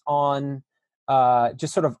based on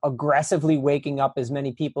just sort of aggressively waking up as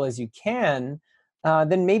many people as you can,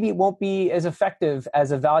 then maybe it won't be as effective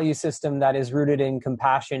as a value system that is rooted in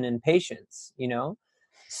compassion and patience,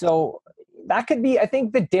 So that could be, I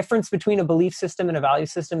think the difference between a belief system and a value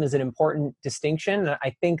system is an important distinction. And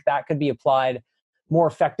I think that could be applied more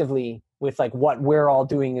effectively with like what we're all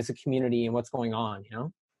doing as a community and what's going on,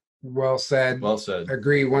 Well said. Well said.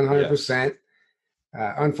 Agree 100%.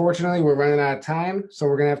 Yes. Unfortunately, we're running out of time, so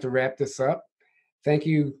we're going to have to wrap this up. Thank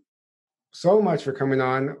you so much for coming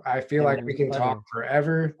on. I feel like we can talk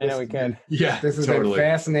forever. I know we can. Yeah, this has been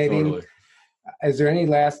fascinating. Totally. Is there any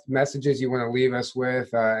last messages you want to leave us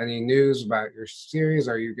with? Any news about your series?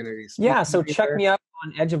 Are you going to be so check me out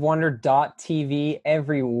on edgeofwonder.tv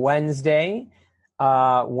every Wednesday,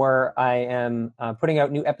 where I am putting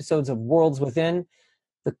out new episodes of Worlds Within.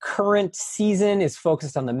 The current season is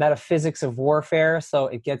focused on the metaphysics of warfare, so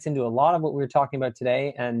it gets into a lot of what we were talking about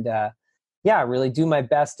today. And I really do my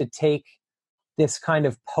best to take this kind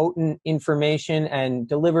of potent information and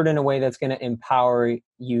deliver it in a way that's going to empower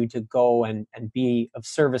you to go and be of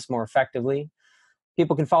service more effectively.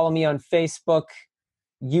 People can follow me on Facebook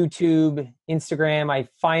YouTube, Instagram. I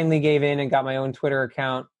finally gave in and got my own Twitter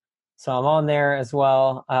account. So I'm on there as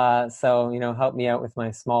well. So, help me out with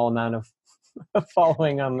my small amount of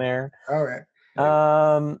following on there. All right.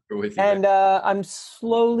 And I'm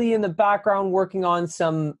slowly in the background working on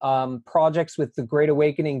some projects with the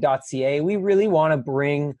greatawakening.ca. We really want to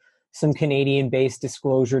bring some Canadian-based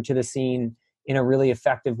disclosure to the scene in a really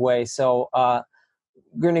effective way. So we're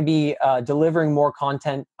going to be delivering more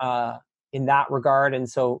content in that regard. And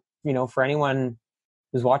so, for anyone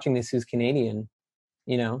who's watching this who's Canadian,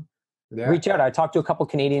 reach out. I talked to a couple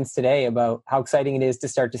Canadians today about how exciting it is to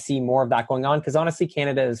start to see more of that going on. Because honestly,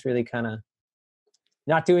 Canada is really kind of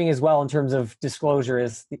not doing as well in terms of disclosure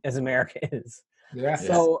as America is. Yeah.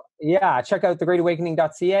 So check out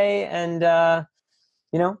thegreatawakening.ca and,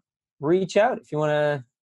 reach out if you want to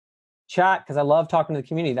chat, because I love talking to the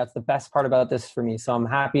community. That's the best part about this for me. So I'm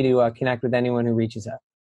happy to connect with anyone who reaches out.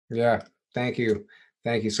 Yeah. Thank you.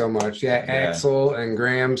 Thank you so much. Yeah. Axel and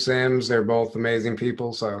Graham Sims, they're both amazing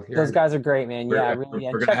people. So those guys are great, man. Yeah, really.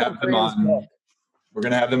 We're going to have them on. We're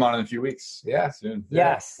going to have them on in a few weeks. Yeah. Soon.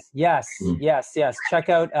 Yes. Check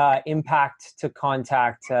out Impact to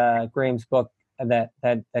Contact, Graham's book that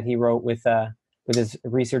he wrote with his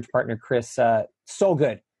research partner, Chris. So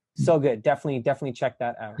good. Definitely check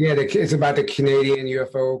that out. Yeah, it's about the Canadian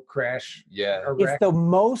UFO crash. Yeah. It's the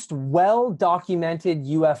most well-documented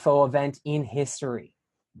UFO event in history.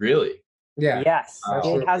 Really? Yeah. Yes.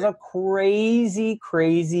 It has a crazy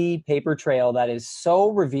paper trail that is so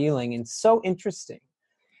revealing and so interesting.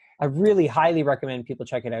 I really highly recommend people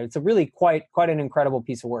check it out. It's a really quite an incredible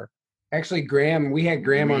piece of work. Actually, we had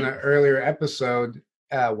Graham on an earlier episode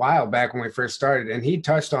a while back when we first started, and he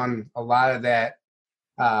touched on a lot of that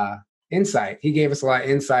insight. He gave us a lot of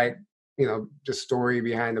insight, the story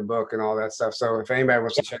behind the book and all that stuff. So if anybody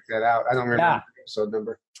wants to check that out, I don't remember the episode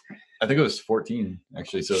number. I think it was 14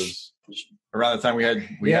 actually. So it was around the time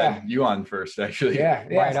we had you on first, actually. Yeah.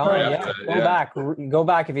 Right on. Yeah. Go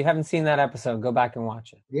back if you haven't seen that episode. Go back and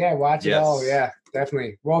watch it. Yeah, watch it all. Yeah,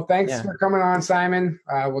 definitely. Well, thanks for coming on, Simon.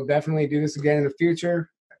 We'll definitely do this again in the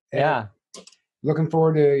future. And looking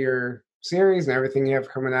forward to your series and everything you have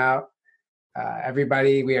coming out.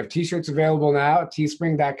 Everybody, we have t-shirts available now at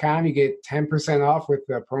teespring.com. You get 10% off with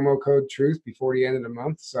the promo code TRUTH before the end of the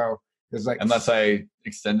month. So there's unless I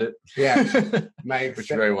extend it. Yeah. Which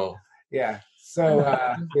very well. Yeah. So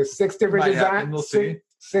there's 6 different designs. We'll see.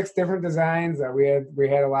 6 different designs. We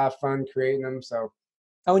had a lot of fun creating them. So.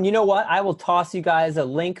 Oh, and you know what? I will toss you guys a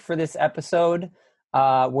link for this episode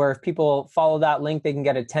where if people follow that link, they can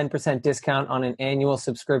get a 10% discount on an annual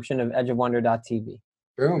subscription of edgeofwonder.tv.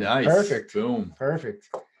 Boom. Nice. Perfect. Boom. Perfect.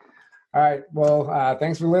 All right. Well,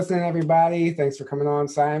 thanks for listening, everybody. Thanks for coming on,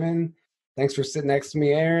 Simon. Thanks for sitting next to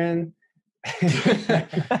me, Aaron.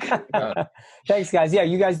 Thanks, guys. Yeah,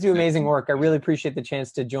 you guys do amazing work. I really appreciate the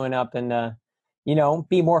chance to join up and,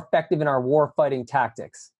 be more effective in our war fighting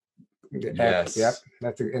tactics. Yes. Yep.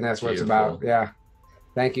 That's what it's about. Yeah.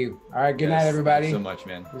 Thank you. All right. Good night, everybody. Thanks so much,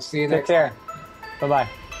 man. We'll see you next time. Take care. Bye-bye.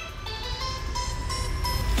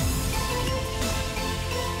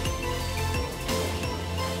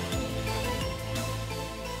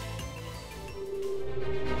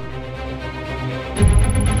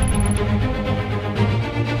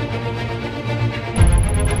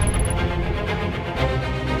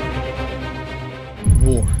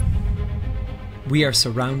 War. We are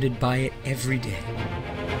surrounded by it every day.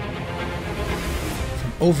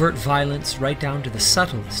 From overt violence right down to the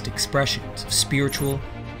subtlest expressions of spiritual,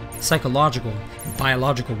 psychological, and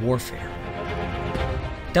biological warfare.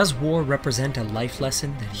 Does war represent a life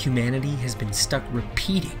lesson that humanity has been stuck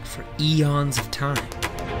repeating for eons of time?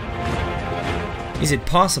 Is it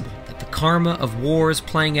possible that the karma of wars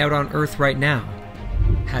playing out on Earth right now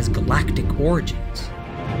has galactic origins?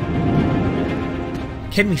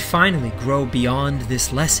 Can we finally grow beyond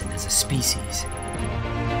this lesson as a species?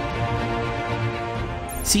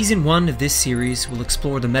 Season 1 of this series will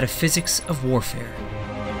explore the metaphysics of warfare.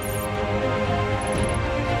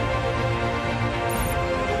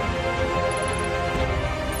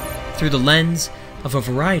 Through the lens of a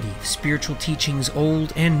variety of spiritual teachings,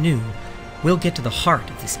 old and new, we'll get to the heart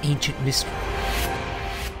of this ancient mystery.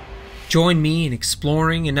 Join me in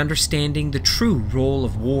exploring and understanding the true role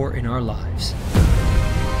of war in our lives.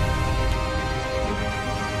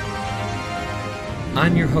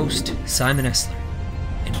 I'm your host, Simon Esler,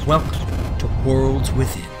 and welcome to Worlds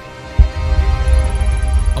Within.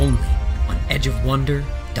 Only on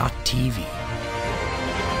edgeofwonder.tv.